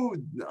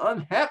food,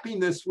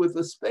 unhappiness with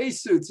the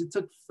spacesuits. It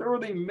took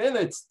 30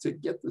 minutes to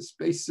get the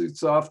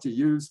spacesuits off to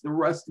use the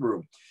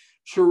restroom.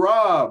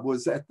 Schirra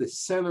was at the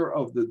center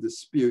of the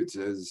disputes,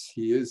 as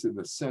he is in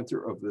the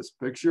center of this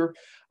picture.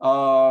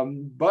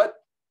 But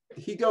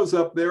he goes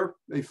up there.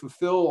 They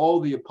fulfill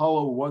all the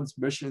Apollo 1's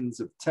missions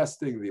of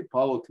testing the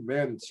Apollo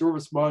Command and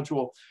Service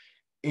Module.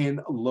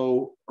 in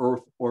low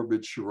Earth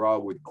orbit.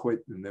 Schirra would quit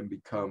and then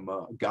become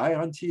a guy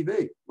on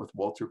TV with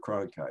Walter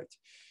Cronkite.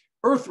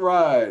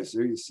 Earthrise,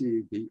 there you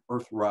see the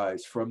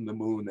Earthrise from the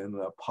moon in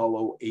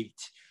Apollo 8.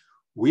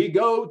 We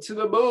go to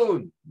the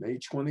moon, May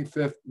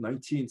 25th,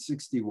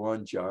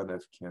 1961, John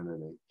F.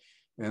 Kennedy.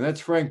 And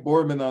that's Frank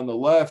Borman on the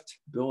left,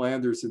 Bill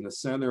Anders in the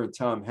center, and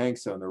Tom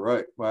Hanks on the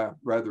right. Well,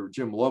 rather,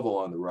 Jim Lovell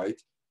on the right.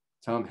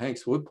 Tom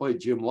Hanks would play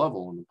Jim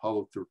Lovell in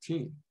Apollo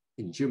 13.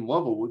 And Jim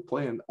Lovell would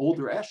play an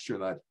older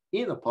astronaut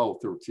in Apollo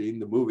 13,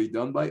 the movie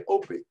done by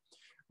Opie,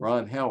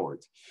 Ron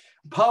Howard.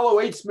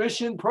 Apollo 8's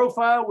mission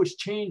profile was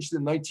changed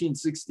in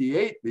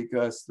 1968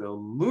 because the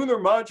lunar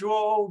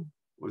module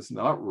was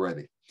not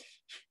ready.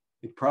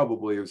 It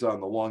probably was on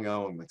the Long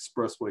Island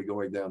Expressway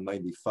going down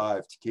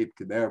 95 to Cape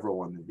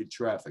Canaveral and hit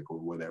traffic or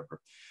whatever.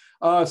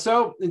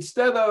 So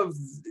instead of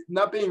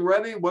not being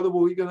ready, what are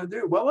we going to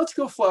do? Well, let's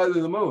go fly to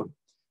the moon.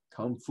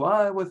 Come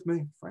fly with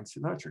me. Frank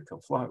Sinatra,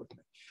 come fly with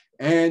me.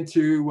 And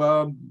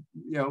to,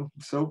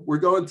 so we're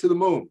going to the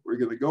moon. We're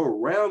going to go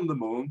around the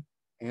moon.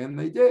 And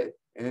they did.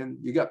 And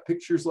you got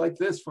pictures like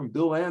this from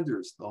Bill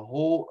Anders, the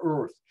whole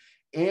Earth.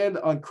 And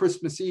on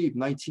Christmas Eve,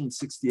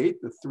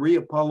 1968, the 3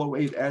 Apollo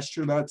 8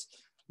 astronauts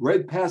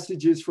read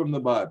passages from the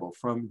Bible,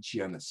 from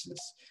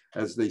Genesis,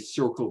 as they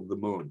circled the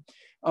moon.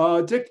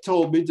 Dick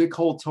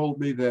Hull told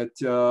me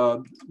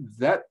that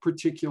that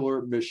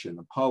particular mission,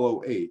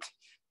 Apollo 8,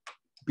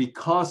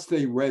 because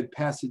they read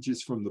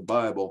passages from the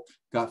Bible,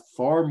 got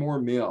far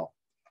more mail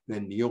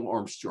than Neil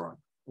Armstrong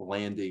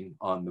landing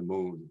on the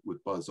moon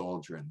with Buzz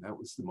Aldrin. That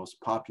was the most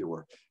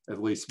popular,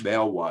 at least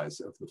mail-wise,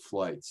 of the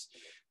flights.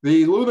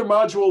 The lunar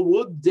module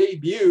would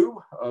debut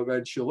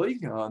eventually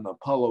on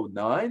Apollo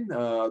 9,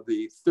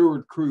 the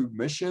 3rd crewed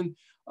mission,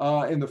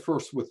 and the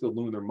first with the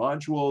lunar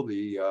module.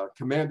 The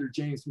Commander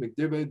James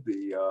McDivitt,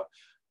 the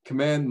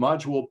command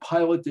module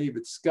pilot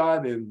David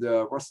Scott, and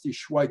Rusty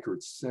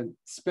Schweickart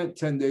spent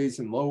 10 days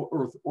in low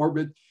Earth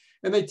orbit,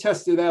 and they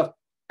tested out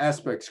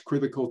aspects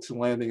critical to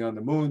landing on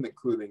the moon,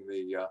 including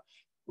the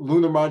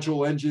lunar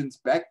module engines,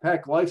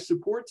 backpack life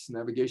supports,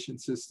 navigation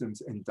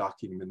systems, and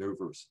docking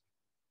maneuvers.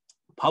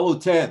 Apollo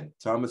 10,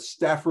 Thomas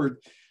Stafford,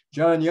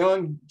 John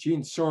Young,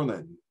 Gene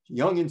Cernan.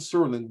 Young and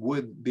Cernan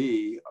would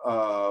be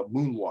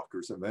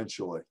moonwalkers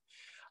eventually.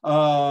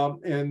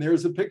 And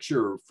there's a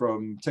picture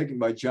taken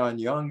by John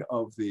Young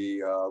of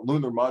the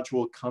lunar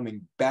module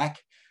coming back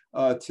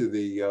to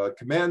the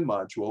command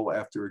module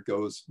after it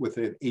goes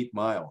within 8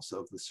 miles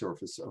of the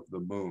surface of the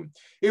moon.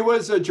 It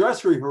was a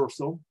dress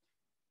rehearsal.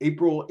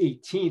 April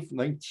 18th,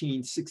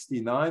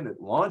 1969,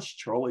 it launched.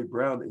 Charlie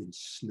Brown and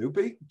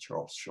Snoopy,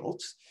 Charles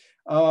Schultz.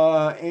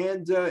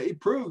 And it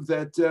proved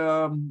that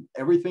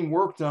everything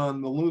worked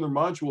on the lunar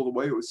module the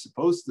way it was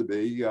supposed to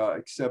be,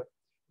 except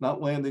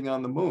not landing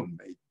on the moon.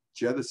 They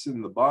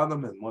jettisoned the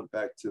bottom and went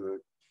back to the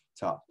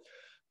top.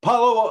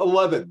 Apollo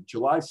 11,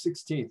 July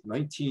 16th,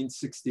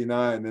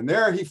 1969. And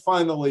there he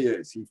finally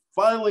is. He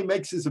finally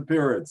makes his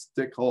appearance,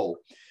 Dick Hull.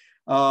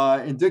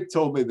 And Dick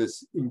told me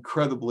this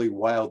incredibly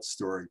wild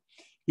story.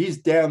 He's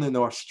down in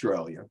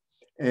Australia.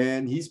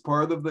 And he's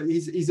part of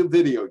he's a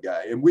video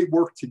guy. And we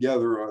worked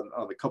together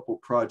on a couple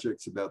of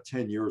projects about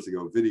 10 years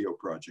ago, video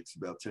projects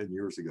about 10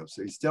 years ago.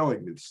 So he's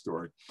telling me the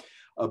story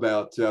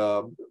about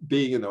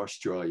being in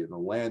Australia, the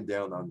land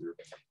down under.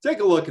 Take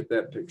a look at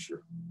that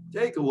picture.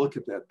 Take a look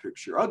at that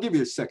picture. I'll give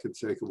you a second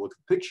to take a look at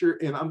the picture.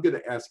 And I'm going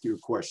to ask you a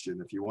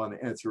question. If you want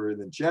to answer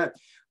it in chat,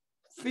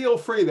 feel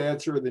free to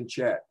answer it in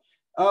chat.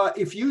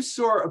 If you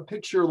saw a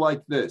picture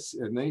like this,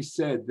 and they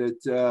said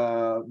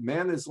that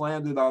man has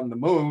landed on the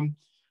moon,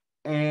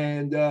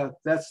 and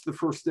that's the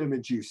first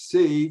image you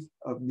see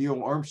of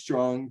Neil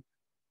Armstrong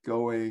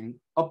going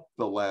up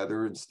the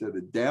ladder instead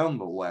of down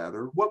the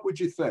ladder, what would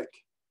you think?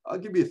 I'll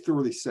give you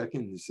 30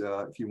 seconds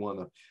if you want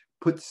to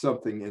put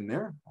something in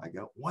there. I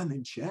got one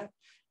in chat.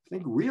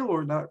 Think real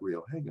or not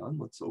real? Hang on,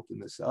 let's open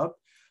this up.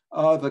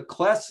 The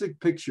classic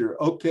picture.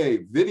 Okay,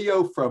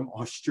 video from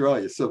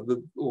Australia. So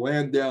the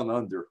land down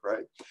under,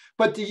 right?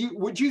 But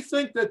would you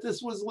think that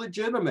this was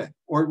legitimate,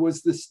 or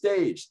was this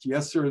staged?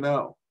 Yes or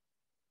no?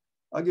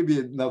 I'll give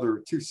you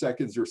another 2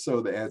 seconds or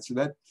so to answer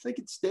that. Think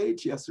it's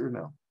staged, yes or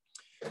no?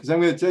 Because I'm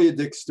going to tell you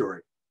Dick's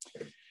story.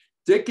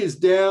 Dick is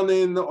down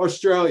in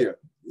Australia.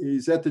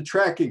 He's at the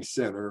tracking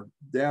center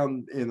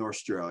down in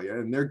Australia,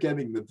 and they're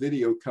getting the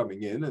video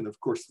coming in. And of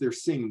course, they're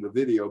seeing the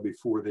video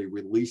before they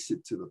release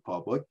it to the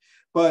public.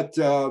 But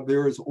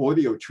there is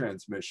audio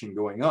transmission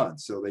going on.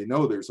 So they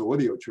know there's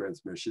audio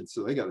transmission.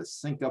 So they got to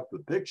sync up the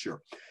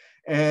picture.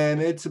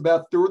 And it's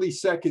about 30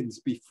 seconds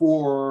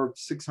before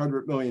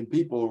 600 million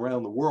people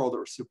around the world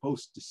are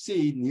supposed to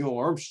see Neil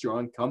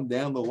Armstrong come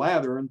down the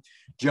ladder and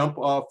jump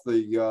off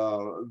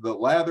the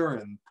ladder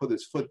and put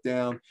his foot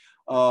down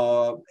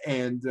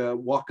and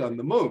walk on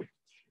the moon.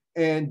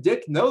 And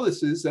Dick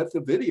notices that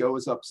the video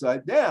is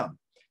upside down.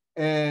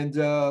 And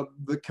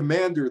the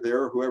commander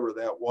there, whoever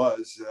that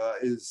was,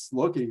 is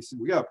looking. He said,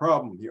 "We got a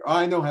problem here.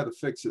 I know how to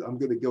fix it. I'm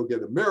going to go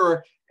get a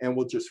mirror and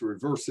we'll just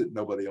reverse it.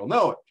 Nobody will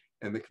know it."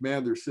 And the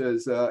commander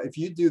says, "If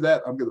you do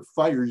that, I'm going to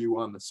fire you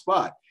on the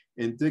spot."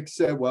 And Dick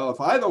said, well,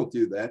 if I don't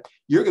do that,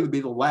 you're going to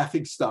be the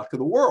laughing stock of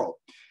the world.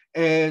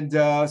 And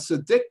so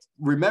Dick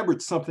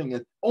remembered something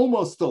at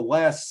almost the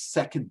last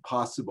second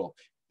possible.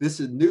 There's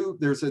a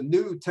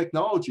new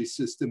technology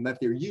system that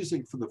they're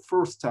using for the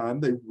first time.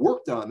 They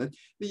worked on it,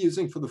 they're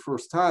using for the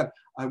first time.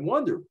 I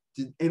wonder,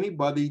 did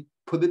anybody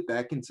put it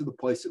back into the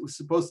place it was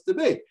supposed to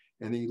be?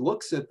 And he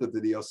looks at the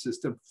video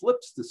system,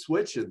 flips the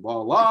switch, and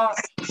voila,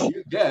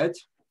 you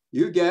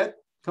get,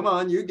 come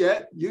on, you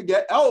get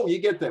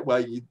that.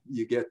 Well,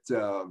 you get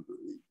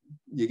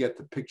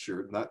the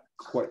picture, not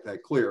quite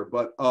that clear,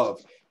 but of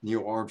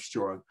Neil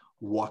Armstrong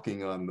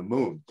walking on the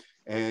moon.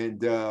 And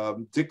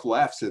Dick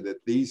laughs at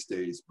it these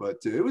days, but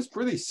it was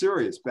pretty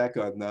serious back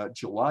on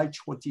July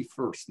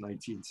 21st,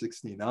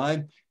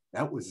 1969.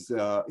 That was,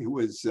 it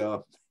was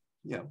the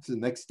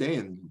next day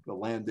in the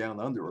land down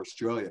under,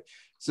 Australia.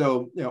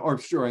 So,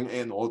 Armstrong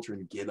and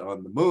Aldrin get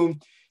on the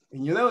moon.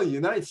 And the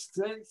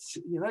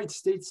United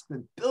States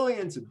spent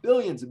billions and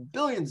billions and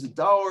billions of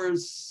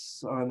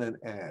dollars on an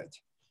ad.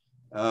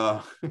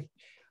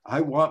 I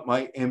want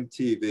my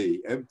MTV.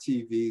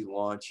 MTV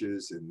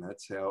launches, and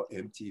that's how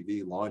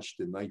MTV launched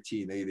in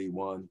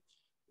 1981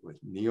 with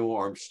Neil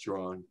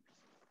Armstrong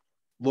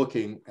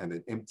looking at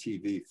an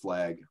MTV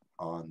flag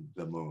on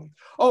the moon.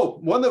 Oh,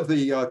 one of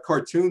the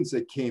cartoons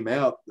that came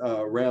out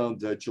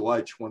around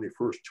July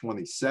 21st,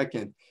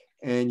 22nd,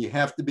 and you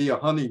have to be a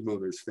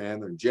Honeymooners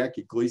fan or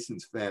Jackie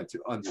Gleason's fan to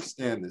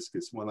understand this,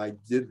 because when I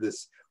did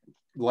this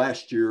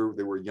last year,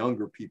 there were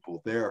younger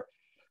people there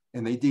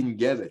and they didn't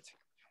get it.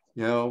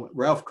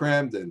 Ralph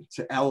Cramden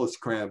to Alice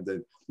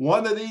Cramden.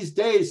 One of these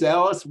days,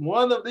 Alice,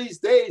 one of these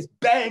days,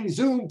 bang,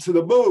 zoom to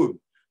the moon.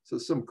 So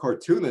some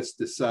cartoonist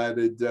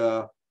decided,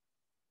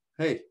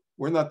 hey,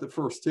 we're not the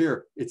first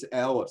here. It's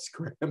Alice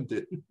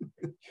Cramden.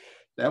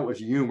 That was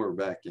humor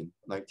back in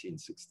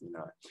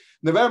 1969.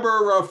 November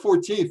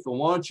 14th, the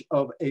launch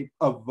of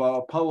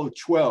Apollo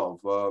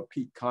 12.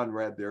 Pete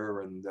Conrad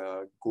there and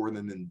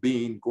Gordon and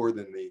Bean.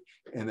 Gordon, the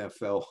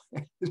NFL,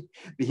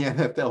 the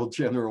NFL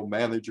general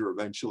manager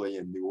eventually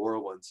in New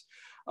Orleans.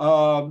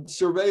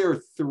 Surveyor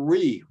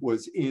 3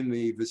 was in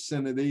the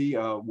vicinity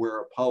where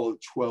Apollo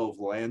 12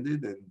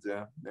 landed.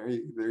 And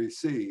there you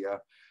see,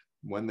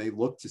 when they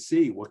looked to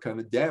see what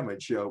kind of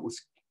damage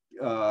was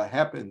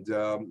happened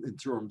in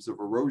terms of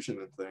erosion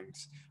and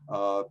things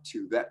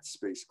to that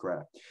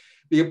spacecraft.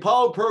 The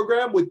Apollo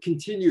program would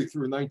continue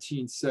through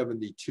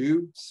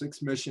 1972.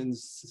 6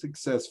 missions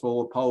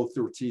successful. Apollo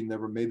 13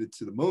 never made it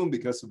to the moon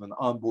because of an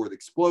onboard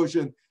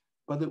explosion,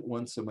 but it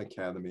won some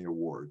Academy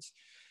Awards.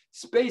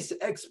 Space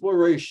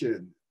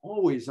exploration,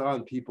 always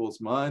on people's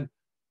mind.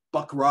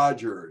 Buck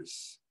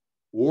Rogers,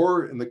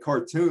 or in the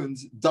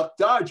cartoons, Duck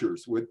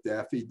Dodgers with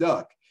Daffy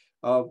Duck.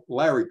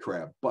 Larry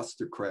Crabb,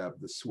 Buster Crabbe,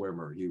 the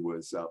swimmer, he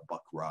was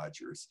Buck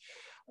Rogers.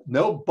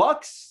 No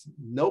Bucks,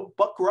 no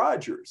Buck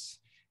Rogers.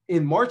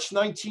 In March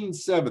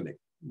 1970,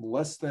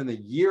 less than a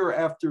year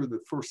after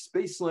the first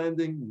space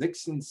landing,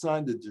 Nixon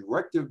signed a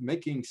directive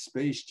making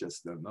space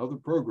just another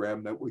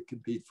program that would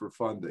compete for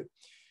funding.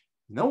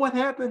 You know what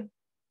happened?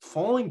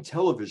 Falling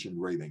television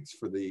ratings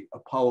for the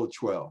Apollo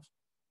 12.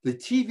 The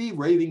TV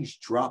ratings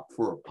dropped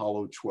for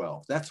Apollo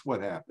 12. That's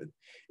what happened.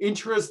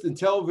 Interest in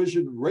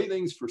television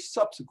ratings for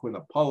subsequent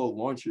Apollo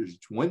launches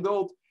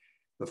dwindled.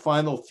 The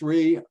final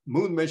 3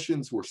 moon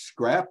missions were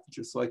scrapped,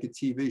 just like a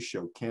TV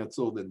show,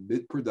 canceled in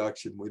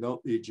mid-production. We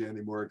don't need you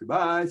anymore.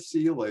 Goodbye,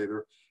 see you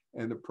later.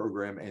 And the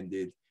program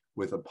ended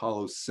with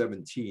Apollo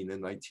 17 in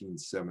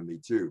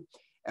 1972.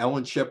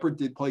 Alan Shepard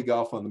did play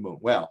golf on the moon.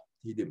 Well,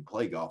 he didn't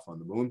play golf on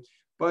the moon,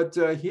 but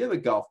he had a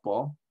golf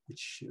ball,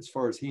 which as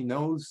far as he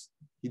knows,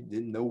 he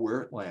didn't know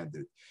where it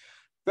landed.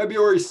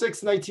 February 6,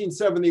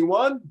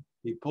 1971,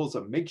 he pulls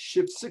a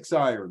makeshift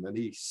 6-iron that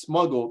he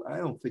smuggled. I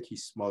don't think he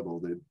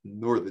smuggled it,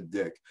 nor the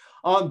Dick.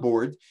 On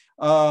board,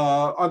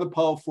 on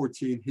Apollo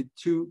 14, hit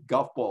 2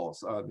 golf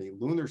balls on the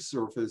lunar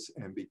surface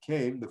and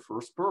became the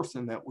first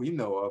person that we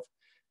know of,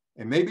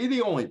 and maybe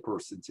the only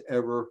person to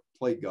ever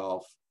play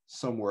golf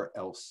somewhere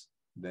else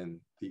than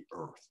the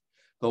Earth.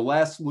 The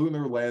last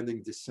lunar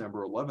landing,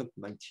 December 11th,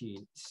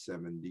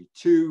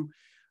 1972.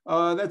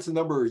 That's a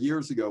number of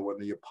years ago when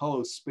the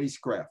Apollo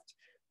spacecraft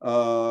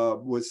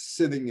was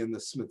sitting in the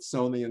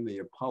Smithsonian, the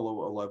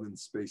Apollo 11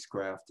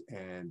 spacecraft,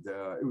 and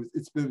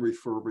it's been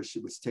refurbished.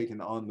 It was taken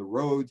on the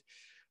road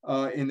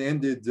and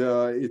ended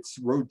its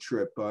road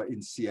trip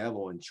in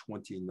Seattle in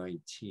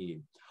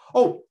 2019.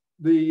 Oh,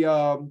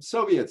 the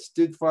Soviets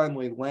did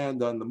finally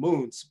land on the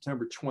moon,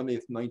 September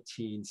 20th,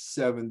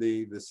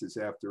 1970. This is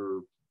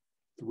after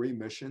 3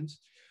 missions.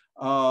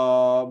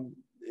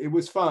 It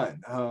was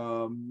fine,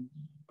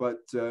 but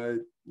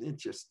it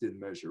just didn't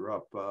measure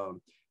up.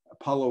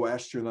 Apollo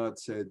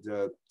astronauts had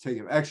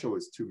taken, actually it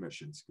was 2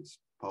 missions because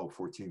Apollo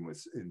 14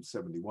 was in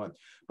 71.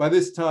 By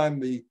this time,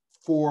 the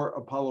 4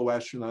 Apollo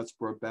astronauts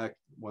brought back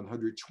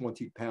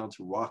 120 pounds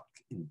of rock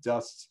and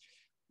dust.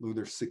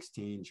 Lunar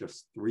 16,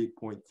 just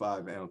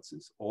 3.5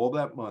 ounces. All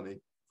that money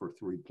for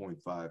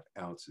 3.5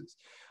 ounces.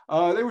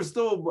 They were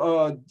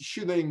still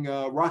shooting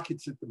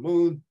rockets at the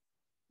moon.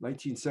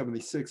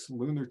 1976,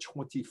 Lunar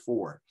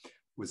 24.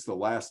 was the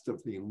last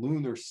of the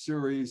lunar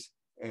series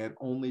and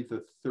only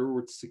the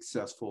third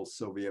successful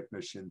Soviet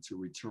mission to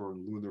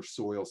return lunar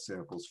soil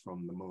samples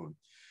from the moon.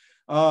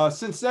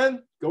 Since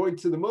then, going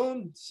to the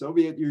moon,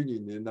 Soviet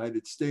Union, the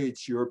United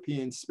States,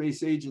 European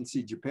Space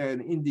Agency,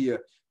 Japan, India,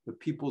 the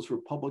People's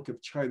Republic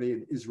of China,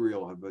 and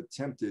Israel have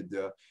attempted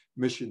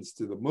missions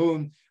to the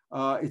moon.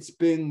 It's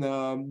been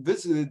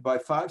visited by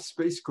 5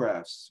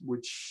 spacecrafts,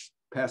 which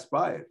passed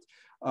by it.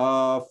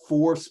 4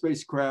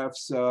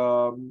 spacecrafts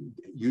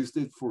used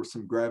it for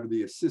some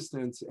gravity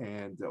assistance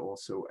and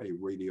also a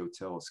radio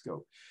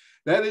telescope.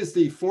 That is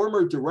the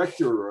former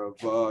director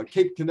of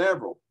Cape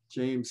Canaveral,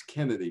 Jim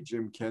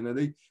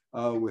Kennedy,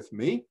 with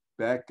me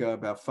back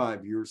about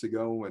 5 years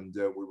ago, and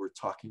we were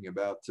talking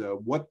about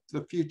what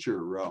the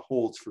future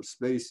holds for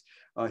space.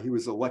 He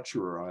was a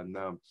lecturer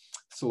on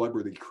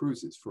celebrity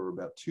cruises for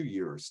about 2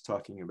 years,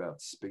 talking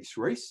about space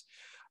race.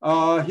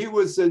 He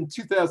was in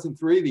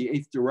 2003, the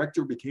 8th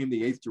director, became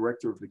the 8th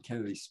director of the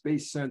Kennedy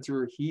Space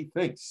Center. He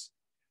thinks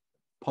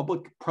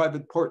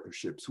public-private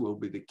partnerships will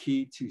be the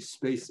key to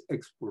space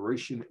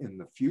exploration in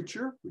the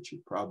future, which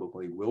it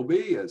probably will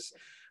be, as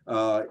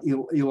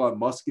Elon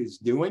Musk is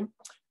doing.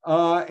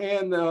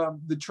 And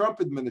the Trump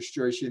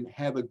administration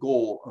have a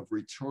goal of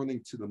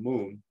returning to the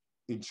moon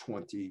in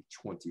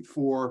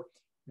 2024.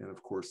 And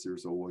of course,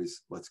 there's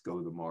always, let's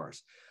go to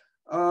Mars.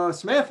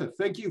 Samantha,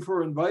 thank you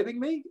for inviting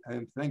me,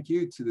 and thank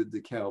you to the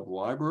DeKalb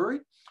Library.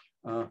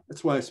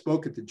 That's why I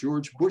spoke at the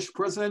George Bush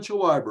Presidential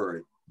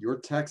Library. Your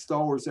tax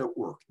dollars at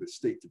work. The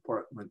State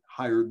Department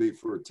hired me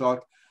for a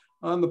talk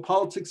on the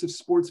politics of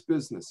sports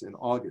business in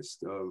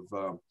August of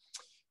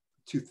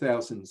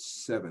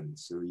 2007.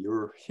 So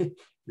your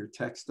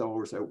tax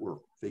dollars at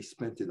work, they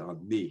spent it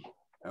on me.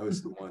 I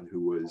was the one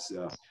who was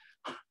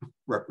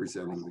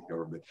representing the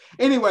government.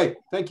 Anyway,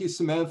 thank you,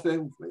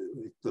 Samantha.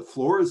 The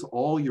floor is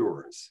all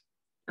yours.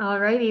 All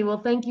righty.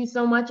 Well, thank you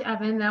so much,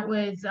 Evan. That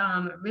was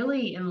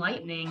really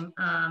enlightening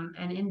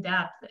and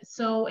in-depth.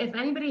 So if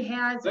anybody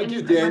has— Thank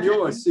you,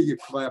 Daniel. I see you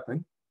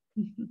clapping.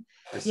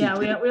 Yeah,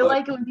 we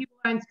like it when people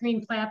are on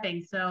screen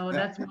clapping, so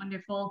that's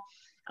wonderful.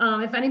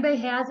 If anybody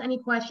has any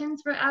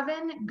questions for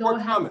Evan, go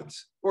ahead.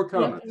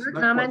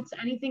 Comments,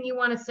 anything you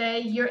want to say.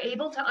 You're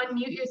able to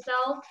unmute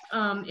yourself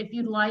if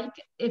you'd like.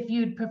 If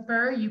you'd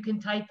prefer, you can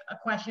type a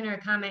question or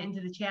a comment into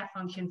the chat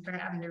function for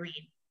Evan to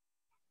read.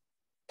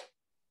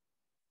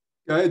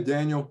 Go ahead,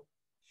 Daniel.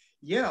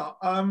 Yeah,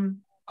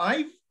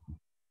 I've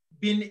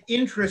been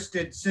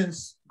interested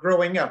since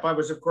growing up. I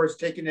was, of course,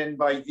 taken in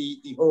by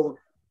the whole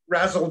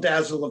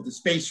razzle-dazzle of the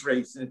space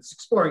race, and it's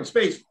exploring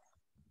space.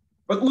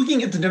 But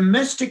looking at the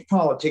domestic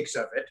politics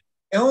of it,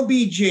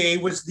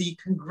 LBJ was the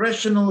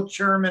congressional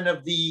chairman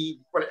of the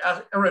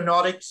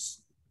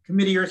Aeronautics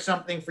Committee or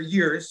something for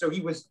years. So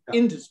he was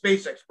into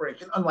space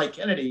exploration, unlike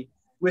Kennedy,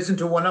 who was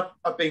into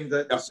one-upping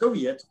the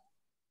Soviets.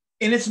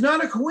 And it's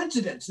not a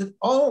coincidence that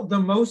all the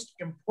most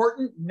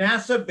important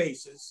NASA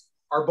bases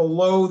are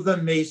below the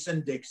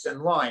Mason-Dixon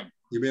line.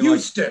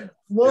 Houston, like,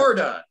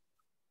 Florida,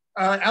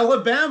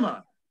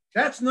 Alabama.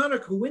 That's not a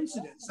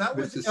coincidence. That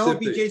was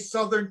LBJ's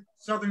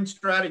southern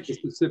strategy.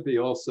 Mississippi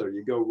also.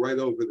 You go right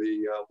over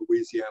the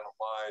Louisiana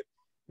line,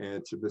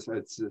 and to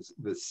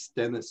the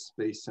Stennis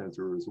Space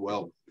Center as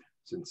well,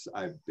 since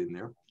I've been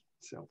there.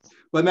 So,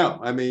 but no,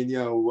 I mean, you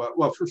know,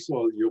 well, first of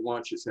all, your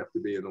launches have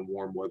to be in a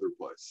warm weather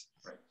place.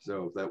 Right.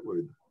 So that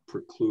would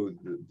preclude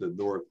the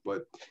north.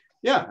 But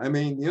yeah, I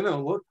mean, you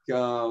know, look,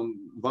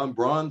 von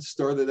Braun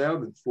started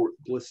out in Fort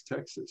Bliss,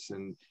 Texas.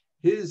 And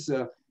his,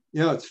 you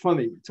know, it's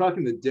funny,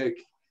 talking to Dick,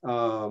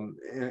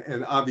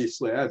 and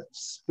obviously I've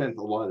spent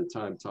a lot of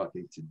time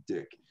talking to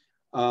Dick.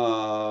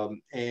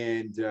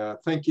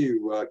 Thank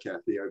you,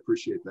 Kathy, I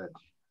appreciate that.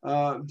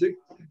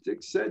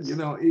 Dick said, you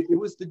know, it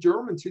was the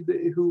Germans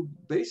who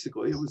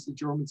basically, it was the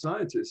German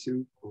scientists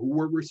who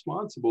were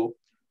responsible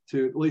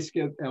to at least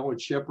get Alan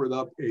Shepard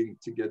up and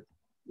to get,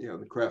 you know,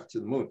 the craft to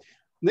the moon.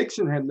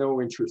 Nixon had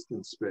no interest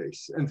in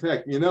space. In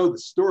fact, you know, the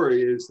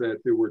story is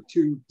that there were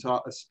 2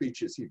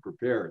 speeches he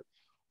prepared.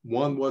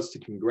 One was to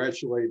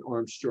congratulate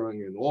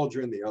Armstrong and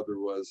Aldrin. The other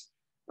was,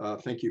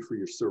 thank you for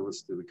your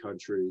service to the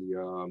country,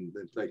 and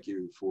thank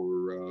you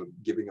for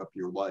giving up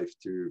your life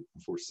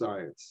for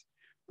science.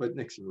 But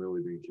Nixon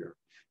really didn't care.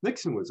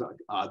 Nixon was an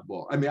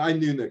oddball. I mean, I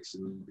knew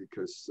Nixon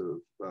because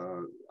of,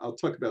 I'll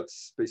talk about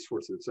Space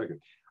Force in a second.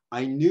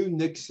 I knew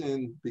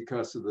Nixon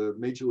because of the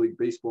Major League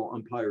Baseball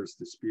umpires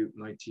dispute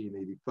in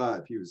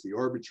 1985. He was the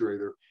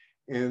arbitrator,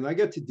 and I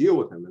got to deal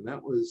with him. And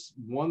that was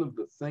one of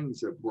the things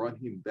that brought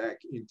him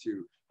back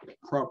into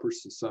proper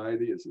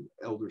society as an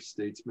elder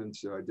statesman.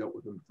 So I dealt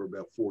with him for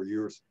about 4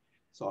 years.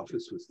 His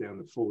office was down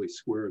in Foley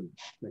Square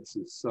next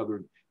to the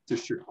Southern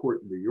District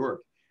Court in New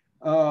York.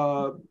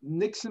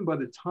 Nixon, by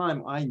the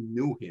time I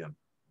knew him,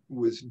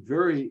 was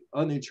very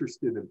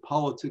uninterested in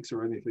politics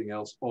or anything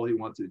else. All he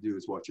wanted to do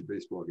is watch a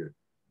baseball game.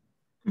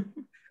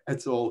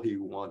 That's all he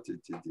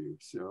wanted to do.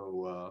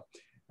 So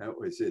that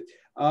was it.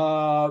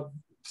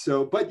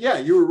 But yeah,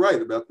 you were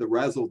right about the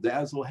razzle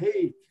dazzle.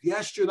 Hey, the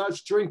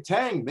astronauts drink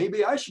Tang.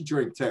 Maybe I should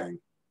drink Tang.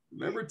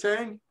 Remember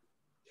Tang?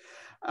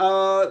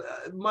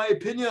 My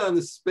opinion on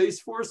the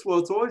Space Force, well,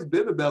 it's always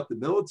been about the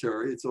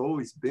military. It's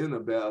always been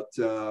about,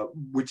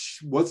 which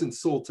wasn't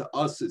sold to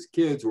us as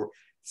kids, or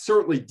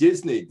certainly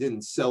Disney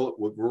didn't sell it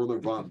with Werner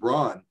von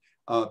Braun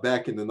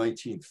back in the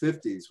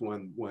 1950s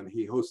when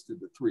he hosted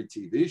the 3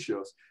 TV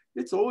shows.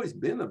 It's always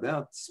been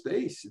about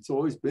space. It's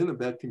always been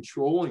about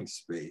controlling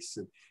space.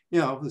 And, you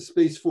know, the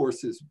Space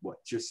Force is what,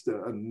 just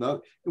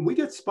another, and we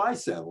get spy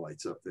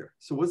satellites up there.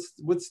 So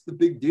what's the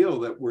big deal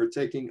that we're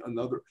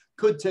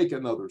could take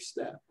another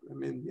step? I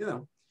mean, you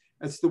know,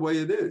 that's the way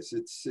it is.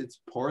 It's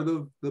part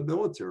of the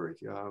military.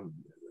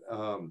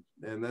 And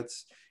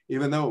that's,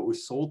 even though it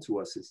was sold to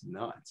us, it's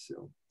not.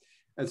 So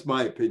that's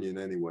my opinion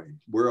anyway.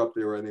 We're up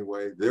there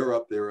anyway. They're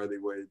up there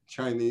anyway.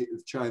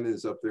 China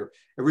is up there.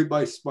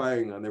 Everybody's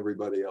spying on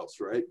everybody else,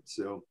 right?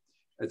 So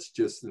that's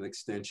just an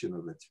extension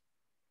of it.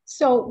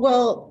 So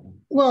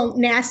will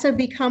NASA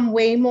become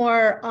way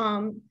more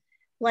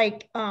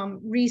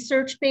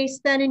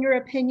research-based then, in your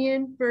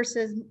opinion,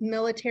 versus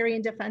military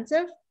and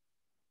defensive?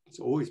 It's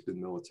always been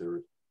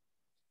military.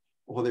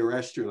 All their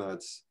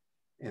astronauts,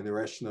 and their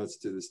astronauts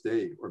to this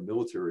day, are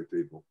military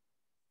people.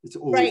 It's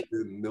always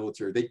been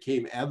military. They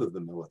came out of the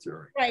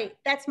military. Right.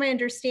 That's my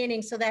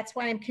understanding. So that's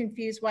why I'm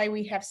confused why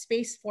we have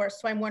Space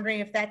Force. So I'm wondering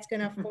if that's going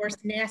to force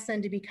NASA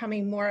into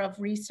becoming more of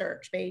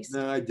research based.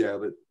 No, I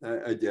doubt it.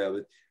 I doubt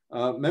it.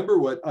 Remember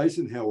what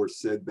Eisenhower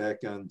said back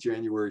on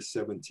January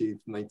 17th,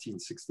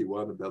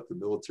 1961 about the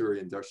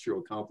military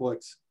industrial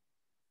complex?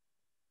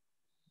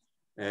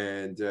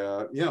 And,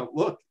 you know,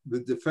 look, the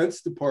Defense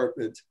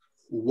Department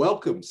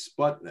welcomed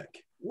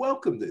Sputnik.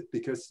 Welcomed it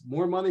because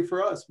more money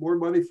for us, more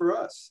money for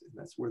us. And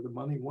that's where the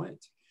money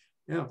went.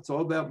 You know, it's all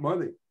about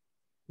money.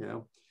 You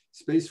know,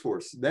 Space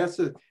Force,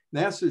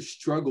 NASA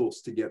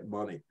struggles to get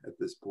money at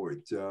this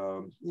point.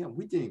 You know,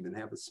 we didn't even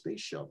have a space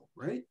shuttle,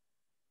 right?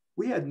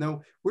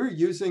 We're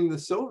using the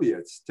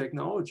Soviets'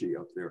 technology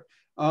up there.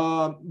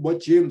 What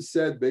Jim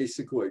said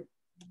basically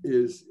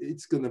is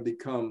it's going to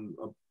become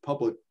a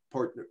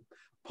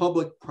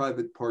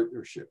public-private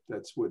partnership.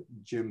 That's what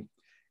Jim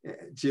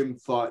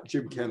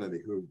Kennedy,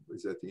 who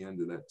was at the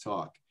end of that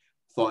talk,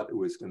 thought it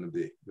was going to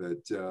be,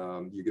 that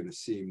you're going to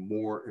see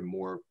more and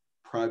more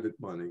private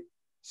money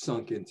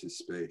sunk into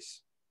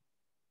space.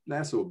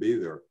 NASA will be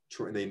there.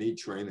 They need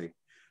training,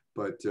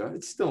 but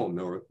it's still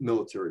a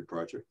military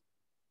project.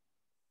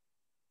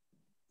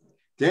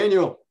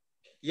 Daniel.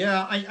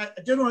 Yeah, I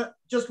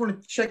just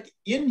want to check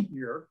in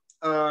here,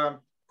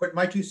 put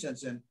my 2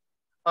 cents in.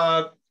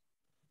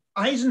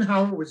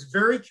 Eisenhower was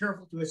very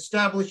careful to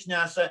establish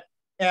NASA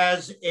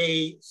as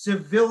a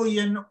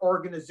civilian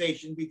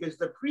organization because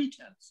the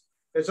pretense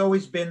has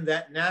always been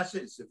that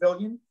NASA is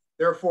civilian.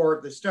 Therefore,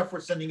 the stuff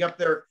we're sending up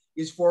there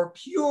is for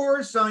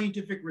pure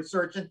scientific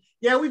research. And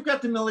yeah, we've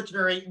got the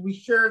military and we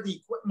share the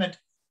equipment,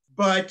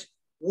 but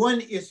one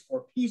is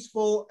for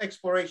peaceful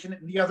exploration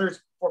and the other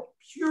is for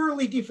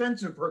purely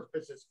defensive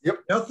purposes.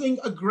 Yep. Nothing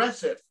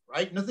aggressive,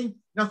 right? Nothing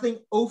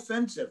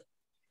offensive.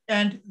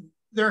 And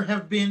there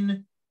have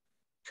been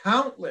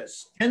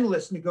countless,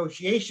 endless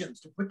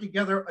negotiations to put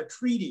together a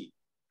treaty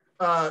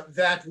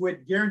that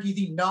would guarantee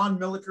the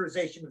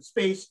non-militarization of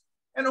space,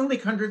 and only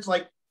countries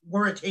like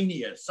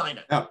Mauritania sign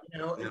it. Yeah. You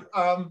know,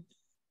 yeah.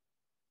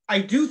 I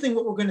do think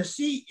what we're going to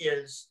see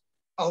is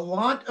a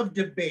lot of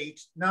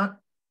debate, not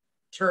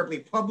terribly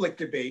public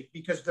debate,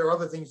 because there are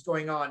other things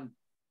going on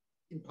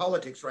in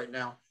politics right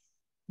now,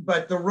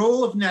 but the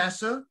role of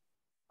NASA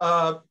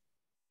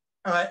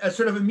as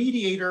sort of a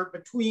mediator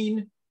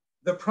between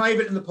the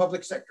private and the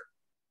public sector.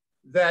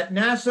 That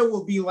NASA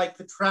will be like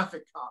the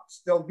traffic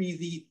cops. They'll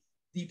be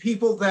the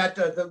people that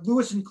the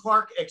Lewis and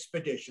Clark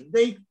expedition,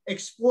 they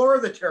explore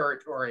the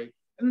territory,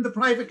 and the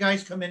private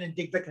guys come in and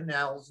dig the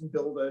canals and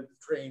build the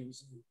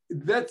trains.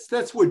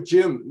 That's what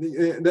Jim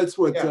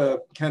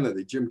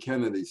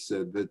Kennedy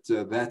said,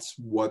 that that's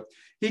what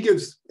he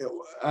gives.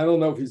 I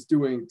don't know if he's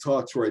doing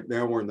talks right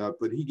now or not,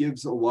 but he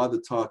gives a lot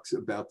of talks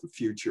about the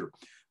future,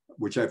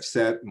 which I've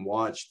sat and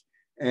watched.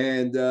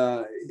 And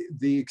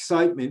the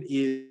excitement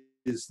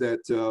is that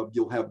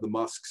you'll have the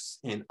Musks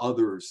and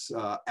others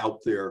out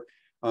there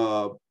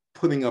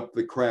putting up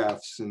the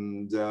crafts.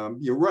 And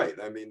you're right.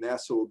 I mean,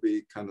 NASA will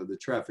be kind of the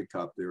traffic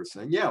cop there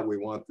saying, yeah, we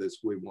want this,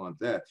 we want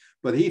that.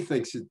 But he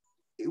thinks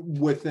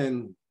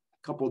within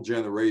a couple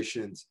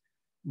generations,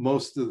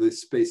 most of the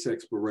space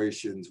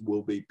explorations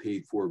will be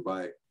paid for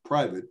by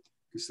private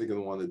because they're going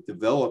to want to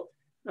develop.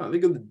 No, they're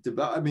going to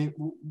develop. I mean,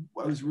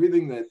 I was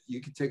reading that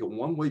you could take a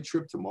one-way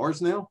trip to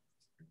Mars now.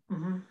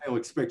 Mm-hmm. I don't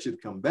expect you to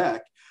come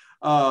back.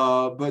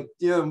 But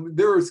you know,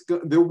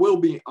 there will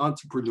be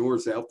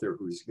entrepreneurs out there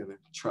who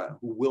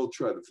will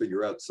try to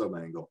figure out some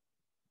angle.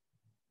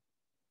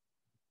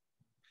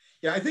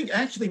 Yeah, I think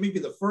actually maybe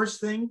the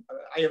first thing,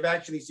 I have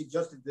actually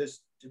suggested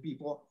this to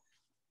people,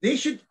 they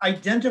should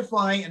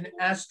identify an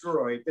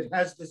asteroid that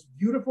has this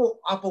beautiful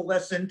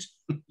opalescent,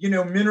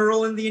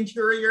 mineral in the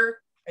interior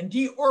and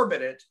deorbit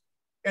it,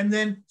 and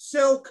then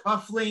sell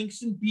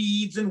cufflinks and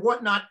beads and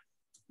whatnot.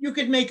 You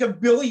could make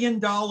 $1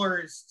 billion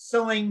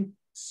selling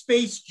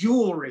space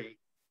jewelry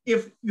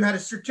if you had a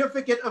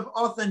certificate of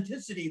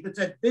authenticity that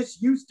said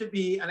this used to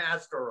be an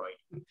asteroid.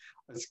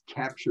 Let's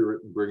capture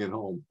it and bring it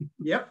home.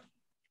 Yep.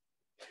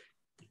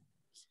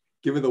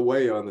 Give it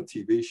away on the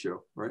TV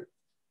show, right?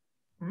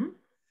 Mm-hmm.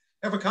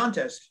 Have a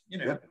contest, you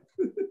know. Yep.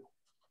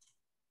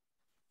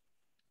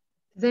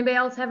 Does anybody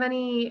else have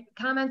any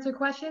comments or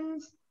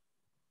questions?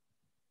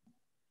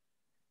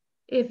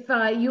 If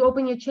you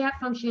open your chat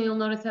function, you'll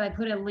notice that I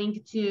put a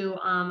link to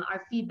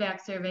our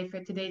feedback survey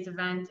for today's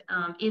event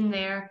in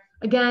there.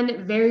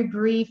 Again, very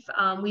brief.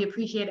 We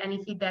appreciate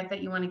any feedback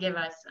that you want to give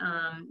us.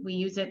 We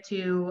use it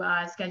to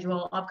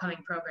schedule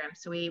upcoming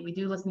programs. So we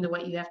do listen to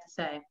what you have to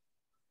say.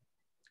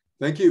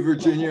 Thank you,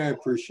 Virginia. I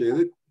appreciate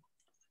it.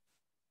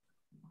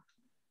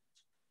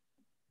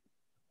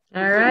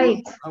 All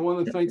right. I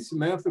want to thank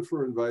Samantha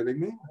for inviting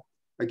me.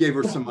 I gave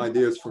her some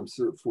ideas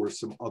for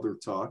some other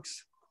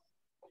talks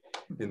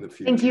in the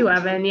future. Thank you,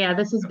 Evan. Yeah,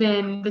 this has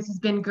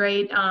been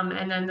great.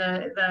 And then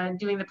the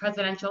doing the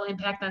presidential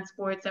impact on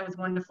sports, that was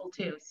wonderful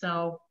too.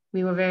 So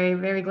we were very,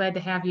 very glad to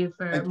have you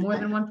for more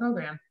than one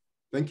program.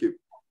 Thank you.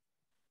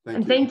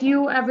 Thank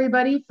you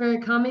everybody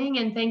for coming,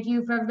 and thank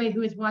you for everybody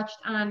who has watched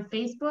on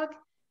Facebook.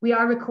 We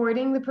are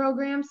recording the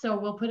program, so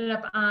we'll put it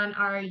up on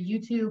our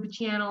YouTube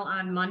channel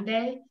on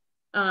Monday.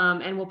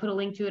 And we'll put a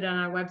link to it on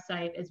our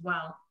website as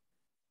well.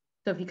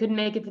 So if you couldn't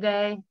make it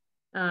today,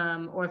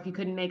 or if you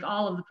couldn't make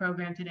all of the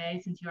program today,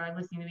 since you are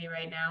listening to me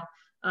right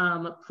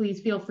now,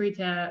 please feel free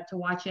to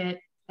watch it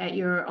at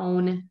your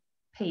own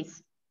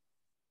pace.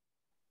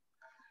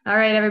 All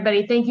right,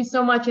 everybody, thank you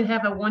so much and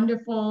have a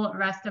wonderful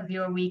rest of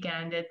your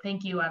weekend. And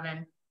thank you,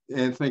 Evan.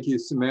 And thank you,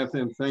 Samantha,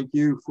 and thank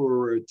you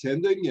for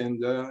attending,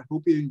 and I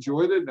hope you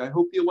enjoyed it. I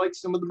hope you liked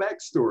some of the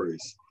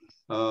backstories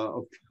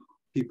of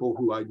people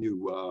who I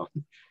knew.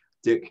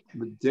 Dick,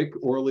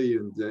 Orley,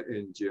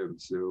 and Jim.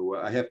 So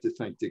I have to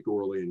thank Dick,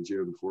 Orley, and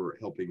Jim for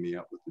helping me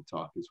out with the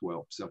talk as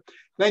well. So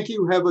thank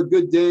you. Have a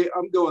good day.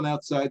 I'm going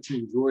outside to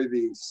enjoy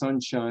the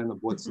sunshine of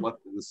what's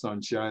left of the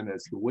sunshine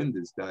as the wind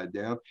has died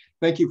down.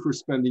 Thank you for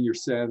spending your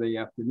Saturday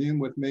afternoon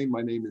with me.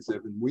 My name is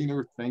Evan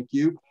Weiner. Thank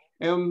you.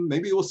 And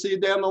maybe we'll see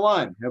you down the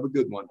line. Have a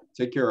good one.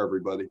 Take care,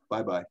 everybody.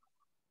 Bye-bye.